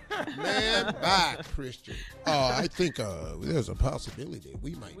some. Man, bye, Christian. I think there's a possibility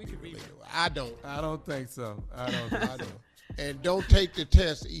we might be related. I don't think so. I don't. And don't take the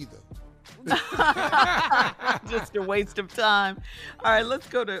test either. Just a waste of time. All right, let's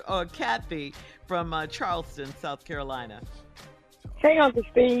go to Kathy from Charleston, South Carolina. Hey, Uncle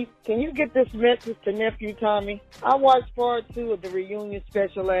Steve, can you get this message to Nephew Tommy? I watched part 2 of the reunion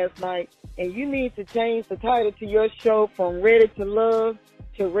special last night, and you need to change the title to your show from Ready to Love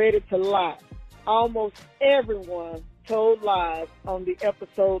to Ready to Lie. Almost everyone told lies on the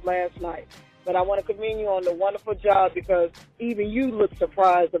episode last night. But I want to commend you on the wonderful job because even you look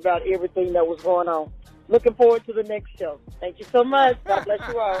surprised about everything that was going on. Looking forward to the next show. Thank you so much. God bless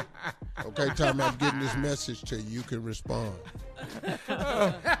you all. Okay, Tommy, I'm getting this message to you. You can respond.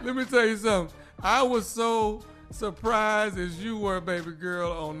 Let me tell you something. I was so surprised as you were, baby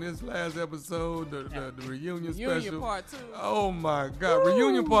girl, on this last episode, the reunion special. Reunion part 2. Oh, my God. Woo!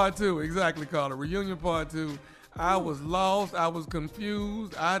 Reunion part 2. Exactly, Carla. Reunion part 2. I was lost. I was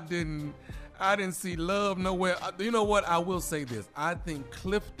confused. I didn't see love nowhere. You know what? I will say this. I think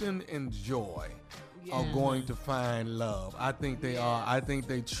Clifton and Joy are going to find love. I think they are. I think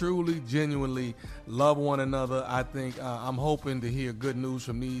they truly, genuinely love one another. I think I'm hoping to hear good news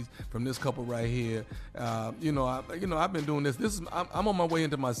from this couple right here. I've been doing this. I'm on my way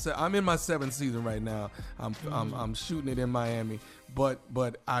into I'm in my 7th season right now. I'm shooting it in Miami. But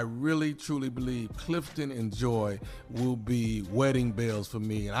I really, truly believe Clifton and Joy will be wedding bells for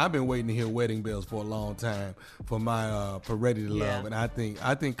me. And I've been waiting to hear wedding bells for a long time for Ready to Love. And I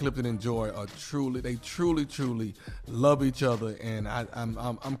think Clifton and Joy are truly love each other. And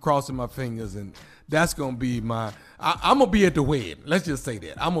I'm crossing my fingers, and that's gonna be I'm gonna be at the wedding. Let's just say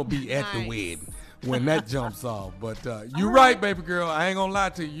that I'm gonna be at the wedding when that jumps off. But you're right, baby girl. I ain't gonna lie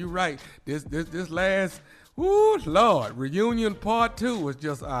to you. You're right. This last. Ooh, Lord, reunion part 2 was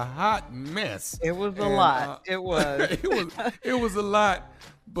just a hot mess. It was a lot. It was. it was a lot,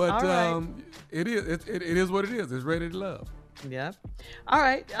 but right. It is what it is. It's Ready to Love. Yep. All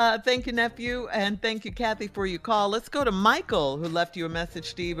right. Thank you, nephew, and thank you, Kathy, for your call. Let's go to Michael, who left you a message,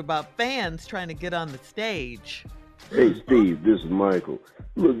 Steve, about fans trying to get on the stage. Hey, Steve, this is Michael.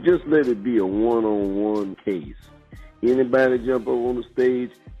 Look, just let it be a one-on-one case. Anybody jump up on the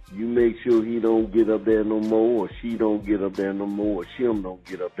stage, you make sure he don't get up there no more, or she don't get up there no more, or Shim don't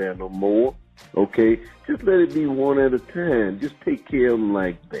get up there no more. Okay? Just let it be one at a time. Just take care of them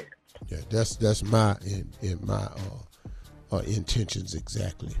like that. Yeah, that's my intentions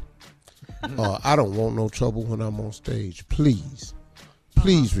exactly. I don't want no trouble when I'm on stage. Please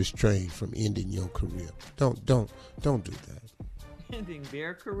restrain from ending your career. Don't do that. Ending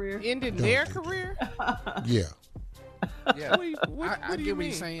their career? Ending their career? Yeah. Yeah. What do you get what mean?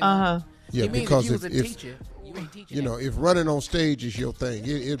 he's saying. Yeah, He means because if you was a if teacher, you ain't teaching. you know, if running on stage is your thing,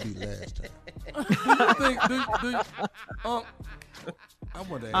 it'll be last time. I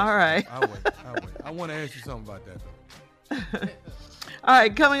want to ask All right. I'll wait. I want to ask you something about that, though. All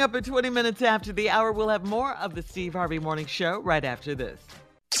right, coming up at 20 minutes after the hour, we'll have more of the Steve Harvey Morning Show right after this.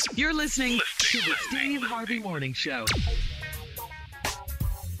 You're listening to the Steve Harvey Morning Show.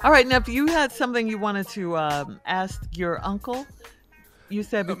 All right, now, if you had something you wanted to ask your uncle, you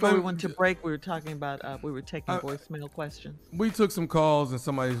said before we went to break, we were talking about, we were taking voicemail questions. We took some calls and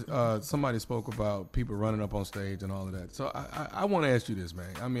somebody spoke about people running up on stage and all of that. So I want to ask you this, man.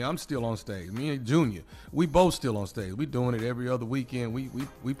 I mean, I'm still on stage. Me and Junior, we both still on stage. We doing it every other weekend.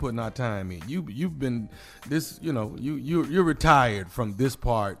 We putting our time in. You've been this, you know, you're retired from this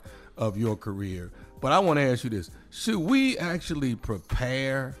part of your career. But I want to ask you this: should we actually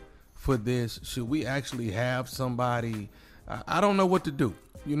prepare for this? Should we actually have somebody? I don't know what to do.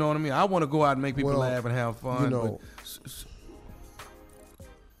 You know what I mean? I want to go out and make people laugh and have fun. You know,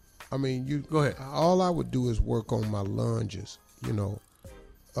 I mean, you go ahead. All I would do is work on my lunges. You know,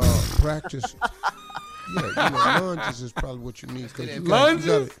 practice. Yeah, you know, lunges is probably what you need.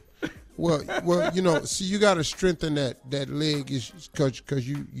 Lunges? Well, you know, see, you got to strengthen that leg, is because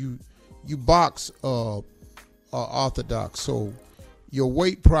you box orthodox, so. Your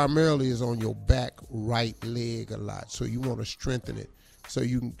weight primarily is on your back right leg a lot, so you want to strengthen it. So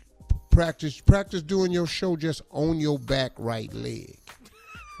you can practice doing your show just on your back right leg,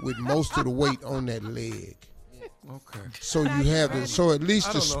 with most of the weight on that leg. Okay. So you have it. So at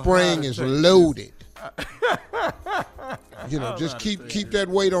least the spring is loaded. You know, just keep that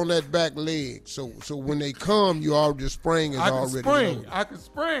weight on that back leg. So when they come, the spring is already loaded. I can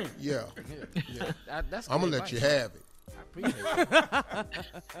spring. Yeah. That's I'm gonna let you have it.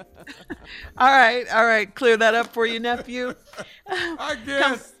 All right. Clear that up for you, nephew. I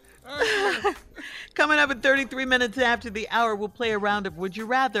guess. Coming up at 33 minutes after the hour, we'll play a round of Would You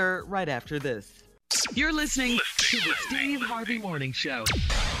Rather right after this. You're listening to the Steve Harvey Morning Show.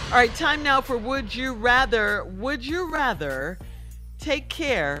 All right, time now for Would You Rather. Would you rather take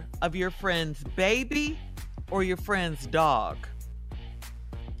care of your friend's baby or your friend's dog?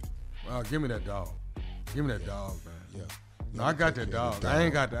 Give me that dog. Give me that dog, man. Yeah. No, I got that dog. I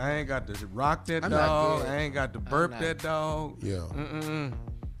ain't got to rock that dog. I ain't got to burp that dog. Yeah. Mm-mm.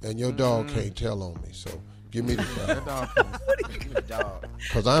 And your dog can't tell on me, so give me the dog. Give me the dog.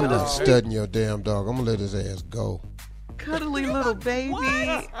 Because I'm not studying your damn dog. I'm going to let his ass go. Cuddly little baby.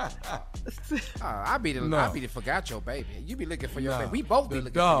 I be the forgot your baby. You be looking for your baby. We both be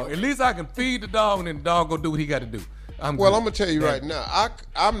looking dog. for your At least I can feed the dog, and then the dog gonna do what he got to do. I'm gonna tell you right now.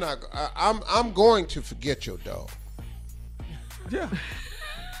 I'm going to forget your dog. Yeah.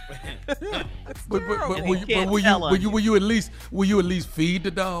 But will you at least feed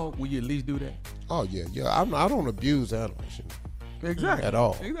the dog? Will you at least do that? Oh yeah. I don't abuse animals. You know, exactly. At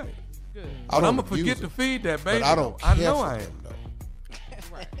all. Exactly. I'm gonna forget to feed that baby. But I don't. I know I am.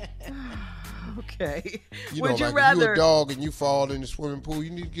 Okay. You Would know, you like rather if you a dog and you fall in the swimming pool, you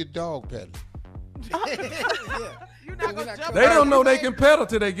need to get dog paddling. They don't know they can pedal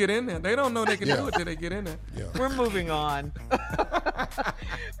till they get in there. They don't know they can do it till they get in there. Yeah. We're moving on.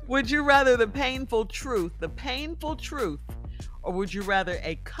 Would you rather the painful truth, or would you rather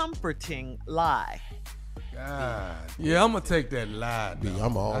a comforting lie? God. Yeah, I'm going to take that lie.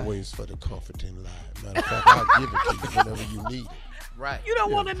 I'm always for the comforting lie. Matter of fact, I'll give it to you whenever you need it. Right. You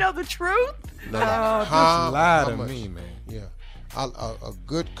don't want to know the truth? No, just lie to me, man. Yeah. A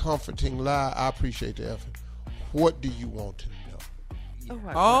good comforting lie, I appreciate the effort. What do you want to know?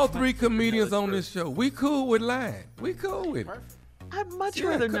 All three comedians on this show, we cool with lying. We cool with it. I'd much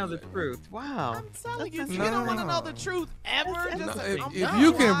rather know the truth. Wow. I'm telling you, if you don't want to know the truth ever, if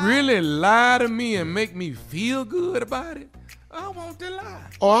you can really lie to me and make me feel good about it, I want to lie.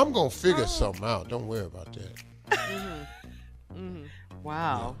 Oh, I'm going to figure something out. Don't worry about that.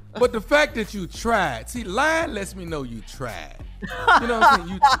 Wow. But the fact that you tried, see, lying lets me know you tried. You know what I'm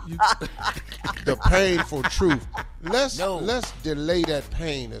saying? You the painful truth. Let's delay that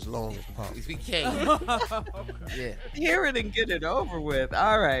pain as long as possible. If we can. Yeah. Hear it and get it over with.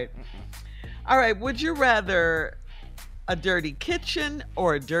 All right. Would you rather a dirty kitchen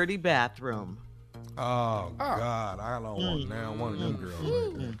or a dirty bathroom? Oh God, I don't want now one of them girls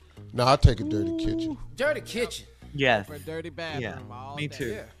right there. No, I'll take a dirty kitchen. Dirty kitchen. Yes. For a dirty bathroom. Yeah. Me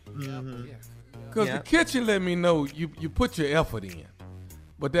too. Because the kitchen let me know you put your effort in.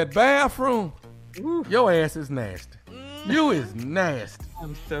 But that bathroom, your ass is nasty. You is nasty.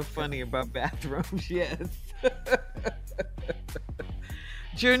 I'm so funny about bathrooms, yes.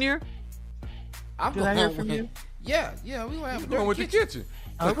 Junior? Did I hear from you? Yeah, we will have a going with dirty the kitchen.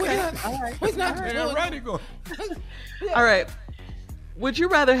 Okay. All right. He's not going. All right. Would you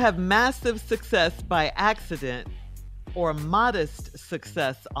rather have massive success by accident or modest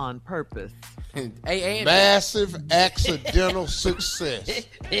success on purpose? Massive accidental success.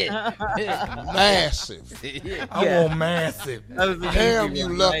 Massive. I want massive. Damn, you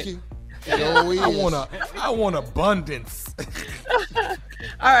lucky. I want abundance.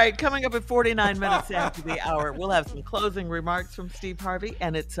 All right, coming up at 49 minutes after the hour, we'll have some closing remarks from Steve Harvey,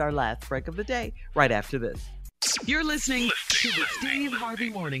 and it's our last break of the day right after this. You're listening to the Steve Harvey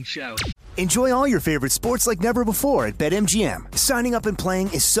Morning Show. Enjoy all your favorite sports like never before at BetMGM. Signing up and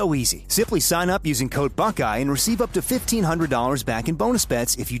playing is so easy. Simply sign up using code Buckeye and receive up to $1,500 back in bonus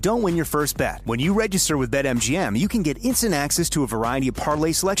bets if you don't win your first bet. When you register with BetMGM, you can get instant access to a variety of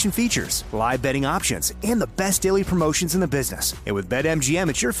parlay selection features, live betting options, and the best daily promotions in the business. And with BetMGM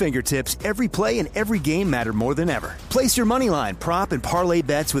at your fingertips, every play and every game matter more than ever. Place your moneyline, prop, and parlay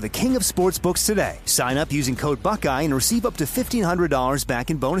bets with the king of sportsbooks today. Sign up using code Buckeye and receive up to $1,500 back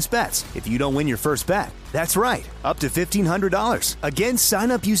in bonus bets if you don't win your first bet. That's right, up to $1,500. Again, sign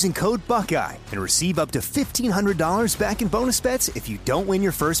up using code Buckeye and receive up to $1,500 back in bonus bets if you don't win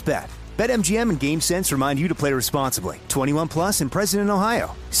your first bet. BetMGM and GameSense remind you to play responsibly. 21 plus and present in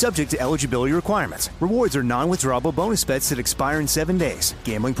Ohio. Subject to eligibility requirements. Rewards are non-withdrawable bonus bets that expire in 7 days.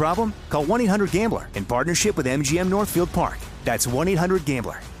 Gambling problem? Call 1-800-GAMBLER in partnership with MGM Northfield Park. That's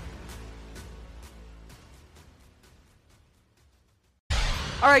 1-800-GAMBLER.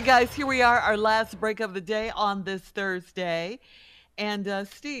 All right, guys, here we are, our last break of the day on this Thursday. And,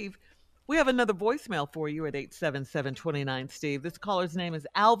 Steve, we have another voicemail for you at 877-29, Steve. This caller's name is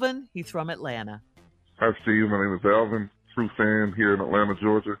Alvin. He's from Atlanta. Hi, Steve. My name is Alvin, true fan here in Atlanta,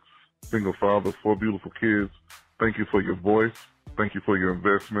 Georgia. Single father, 4 beautiful kids. Thank you for your voice. Thank you for your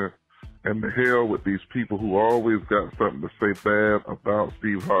investment. And the hell with these people who always got something to say bad about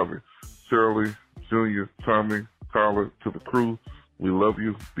Steve Harvey. Shirley, Junior, Tommy, Tyler, to the crew. We love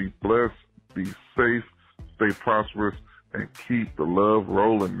you. Be blessed. Be safe. Stay prosperous. And keep the love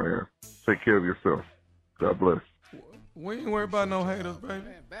rolling, man. Take care of yourself. God bless. We ain't worried about no haters, baby.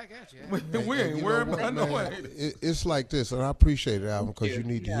 Back at you. We ain't worried about no haters. It's like this, and I appreciate it, Alvin, because you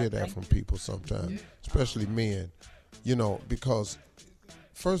need to hear that from people sometimes, especially men. You know, because,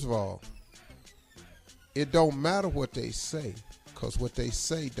 first of all, it don't matter what they say, because what they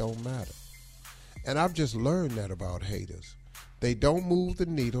say don't matter. And I've just learned that about haters. They don't move the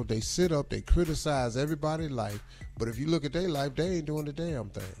needle. They sit up. They criticize everybody's life. But if you look at their life, they ain't doing the damn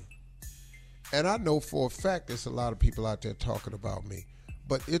thing. And I know for a fact there's a lot of people out there talking about me.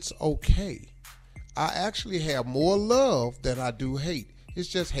 But it's okay. I actually have more love than I do hate. It's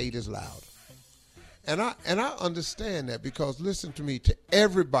just hate is loud. And I understand that because, listen to me, to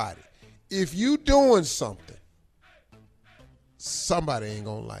everybody, if you doing something, somebody ain't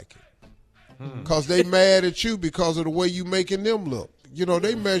going to like it. Because they mad at you because of the way you making them look. You know,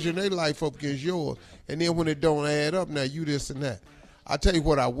 they measuring their life up against yours. And then when it don't add up, now you this and that. I tell you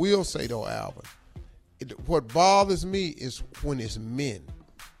what I will say, though, Alvin. What bothers me is when it's men.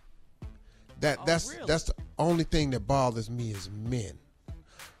 That's the only thing that bothers me is men.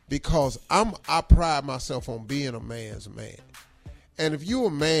 Because I pride myself on being a man's man. And if you a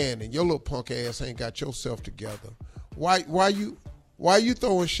man and your little punk ass ain't got yourself together, why you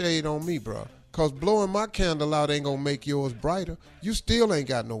throwing shade on me, bro? Because blowing my candle out ain't going to make yours brighter. You still ain't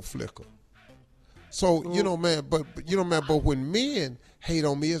got no flicker. So, but when men hate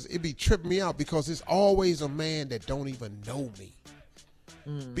on me, it be tripping me out because it's always a man that don't even know me.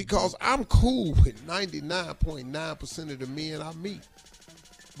 Because I'm cool with 99.9% of the men I meet.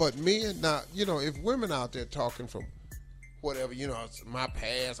 But men, now, if women out there talking from whatever, it's my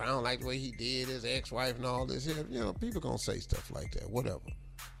past, I don't like the way he did his ex-wife and all this here, people gonna say stuff like that, whatever.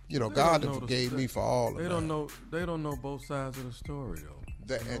 God forgave me for all of that. They don't know both sides of the story,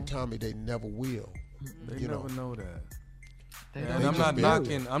 though. And Tommy, they never will. They never know that. And I'm not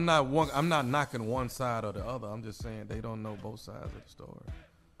knocking. I'm not knocking one side or the other. I'm just saying they don't know both sides of the story.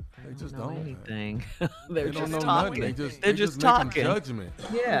 They just don't know anything. They They're don't just know talking. nothing. They're just talking. Making judgment.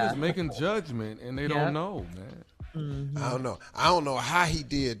 Yeah. They're just making judgment, and they don't know, man. Mm-hmm. I don't know how he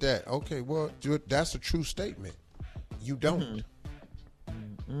did that. Okay, well, that's a true statement. You don't.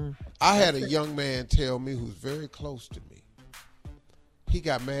 Mm-hmm. I had a young man tell me who's very close to me. He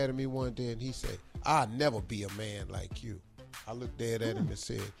got mad at me one day and he said, "I'll never be a man like you." I looked dead at him and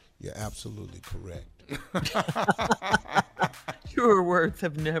said, "You're absolutely correct." Truer words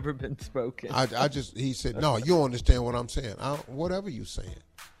have never been spoken. He said, "No, you don't understand what I'm saying. Whatever you're saying."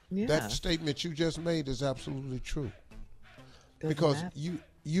 Yeah. That statement you just made is absolutely true. Because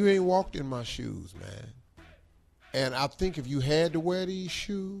you ain't walked in my shoes, man. And I think if you had to wear these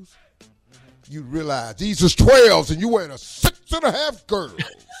shoes, you'd realize these is 12s and you wearing a 6.5 girl.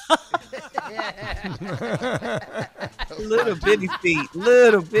 Little bitty feet.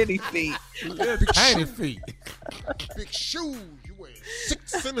 Little bitty feet. Little tiny feet. Big shoes. You wearing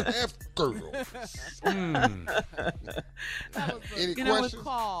 6.5 girls. Any questions? With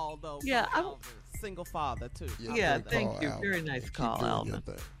call though. Yeah, I'm single father too. Yeah, thank you. Alvin. Very nice call, Alvin.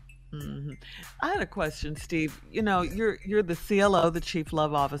 Mm-hmm. I had a question, Steve. You're the CLO, the Chief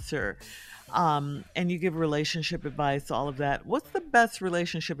Love Officer, and you give relationship advice, all of that. What's the best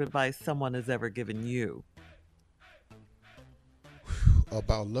relationship advice someone has ever given you?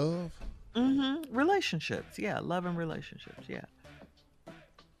 About love? Mm-hmm. Relationships, yeah. Love and relationships, yeah.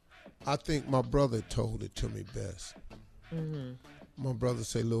 I think my brother told it to me best. Mm-hmm. My brother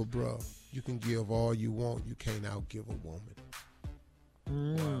say, "Little bro, you can give all you want. You can't outgive a woman."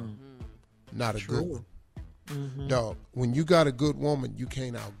 Wow. Not a good one. Mm-hmm. Dog, when you got a good woman, you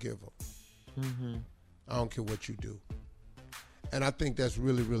can't outgive her. Mm-hmm. I don't care what you do. And I think that's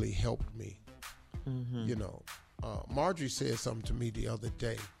really, really helped me. Mm-hmm. Marjorie said something to me the other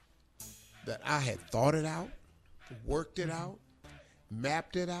day that I had thought it out, worked it out,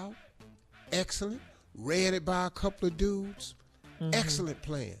 mapped it out, excellent, read it by a couple of dudes, excellent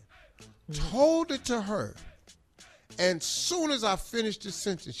plan, told it to her. And soon as I finished the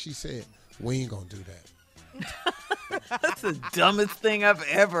sentence, she said, "We ain't gonna do that." That's the dumbest thing I've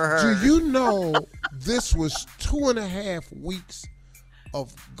ever heard. Do you know this was 2.5 weeks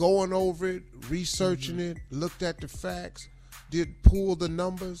of going over it, researching it, looked at the facts, pulled the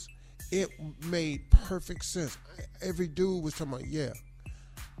numbers. It made perfect sense. Every dude was talking about, yeah.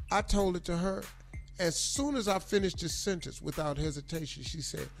 I told it to her. As soon as I finished the sentence, without hesitation, she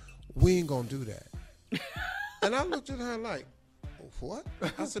said, "We ain't gonna do that." And I looked at her like, "What?"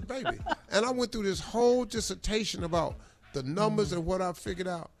 I said, "Baby." And I went through this whole dissertation about the numbers and what I figured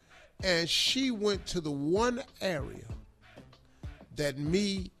out. And she went to the one area that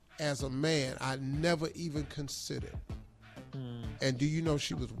me as a man, I never even considered. And do you know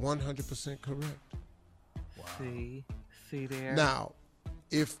she was 100% correct? Wow. See there. Now,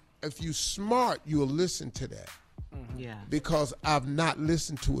 if you smart, you'll listen to that. Yeah. Because I've not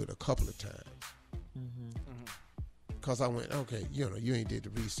listened to it a couple of times. Because I went, okay, you ain't did the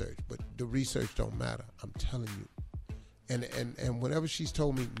research, but the research don't matter. I'm telling you. And whenever she's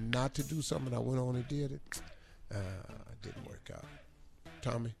told me not to do something, I went on and did it. It didn't work out.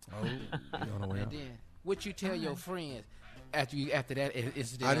 Tommy? Oh, you on the way out. Then, what you tell your friends after that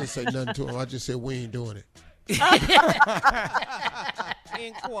incident? I didn't say nothing to them. I just said, "We ain't doing it."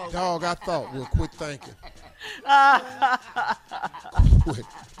 In quote. Dog, I thought, well, quit thinking.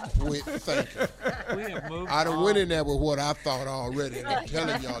 Quit thinking. I done went in there with what I thought already, and I'm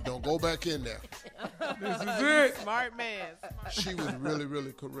telling y'all, don't go back in there. This is it. Smart man. She was really,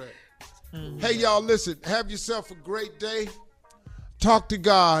 really correct. Hey, y'all, listen. Have yourself a great day. Talk to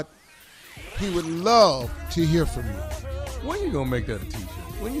God. He would love to hear from you. When you gonna make that a t-shirt?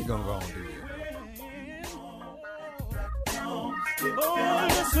 When you gonna go and do that?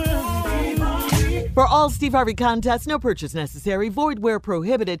 For all Steve Harvey contests, no purchase necessary, void where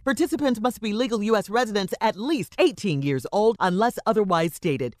prohibited. Participants must be legal U.S. residents at least 18 years old unless otherwise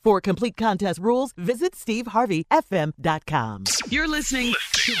stated. For complete contest rules, visit SteveHarveyFM.com. You're listening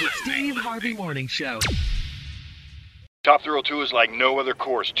to the Steve Harvey Morning Show. Top Thrill 2 is like no other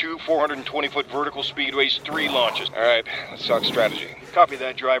course. 2 420-foot vertical speedways, 3 launches. All right, let's talk strategy. Copy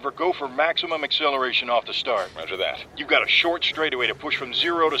that, driver. Go for maximum acceleration off the start. Roger that. You've got a short straightaway to push from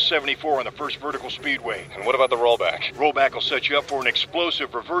 0 to 74 on the first vertical speedway. And what about the rollback? Rollback will set you up for an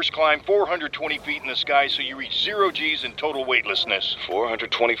explosive reverse climb 420 feet in the sky so you reach 0 G's in total weightlessness.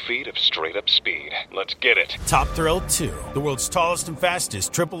 420 feet of straight-up speed. Let's get it. Top Thrill 2, the world's tallest and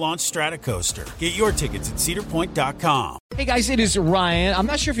fastest triple-launch strata coaster. Get your tickets at cedarpoint.com. Hey guys, it is Ryan. I'm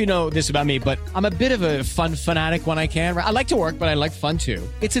not sure if you know this about me, but I'm a bit of a fun fanatic when I can. I like to work, but I like fun too.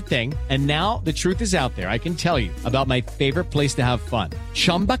 It's a thing. And now the truth is out there. I can tell you about my favorite place to have fun.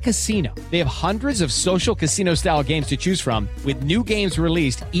 Chumba Casino. They have hundreds of social casino style games to choose from with new games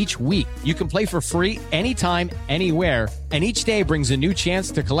released each week. You can play for free anytime, anywhere. And each day brings a new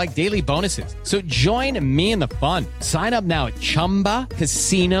chance to collect daily bonuses. So join me in the fun. Sign up now at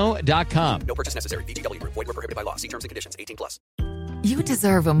ChumbaCasino.com. No purchase necessary. VGW Group. Void where prohibited by law. See terms and conditions. 18+. You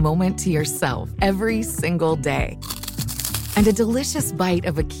deserve a moment to yourself every single day. And a delicious bite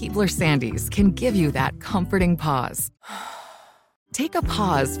of a Keebler Sandies can give you that comforting pause. Take a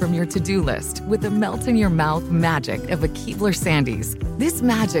pause from your to-do list with the melt-in-your-mouth magic of a Keebler Sandies. This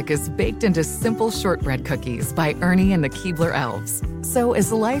magic is baked into simple shortbread cookies by Ernie and the Keebler Elves. So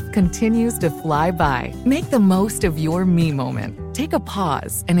as life continues to fly by, make the most of your me moment. Take a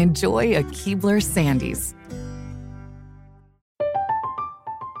pause and enjoy a Keebler Sandies.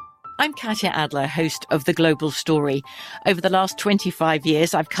 I'm Katya Adler, host of The Global Story. Over the last 25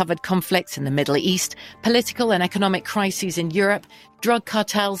 years, I've covered conflicts in the Middle East, political and economic crises in Europe, drug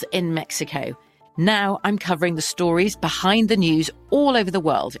cartels in Mexico. Now I'm covering the stories behind the news all over the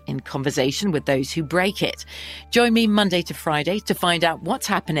world in conversation with those who break it. Join me Monday to Friday to find out what's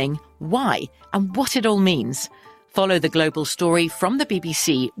happening, why, and what it all means. Follow The Global Story from the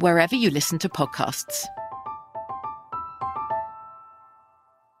BBC wherever you listen to podcasts.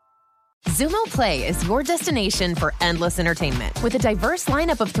 Xumo Play is your destination for endless entertainment. With a diverse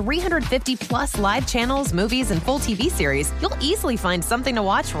lineup of 350-plus live channels, movies, and full TV series, you'll easily find something to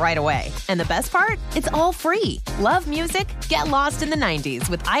watch right away. And the best part? It's all free. Love music? Get lost in the 90s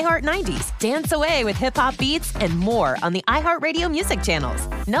with iHeart 90s. Dance away with hip-hop beats and more on the iHeartRadio music channels.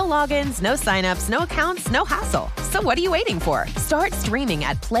 No logins, no signups, no accounts, no hassle. So what are you waiting for? Start streaming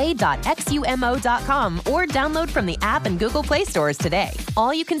at play.xumo.com or download from the app and Google Play stores today.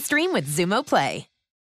 All you can stream with Xumo Play.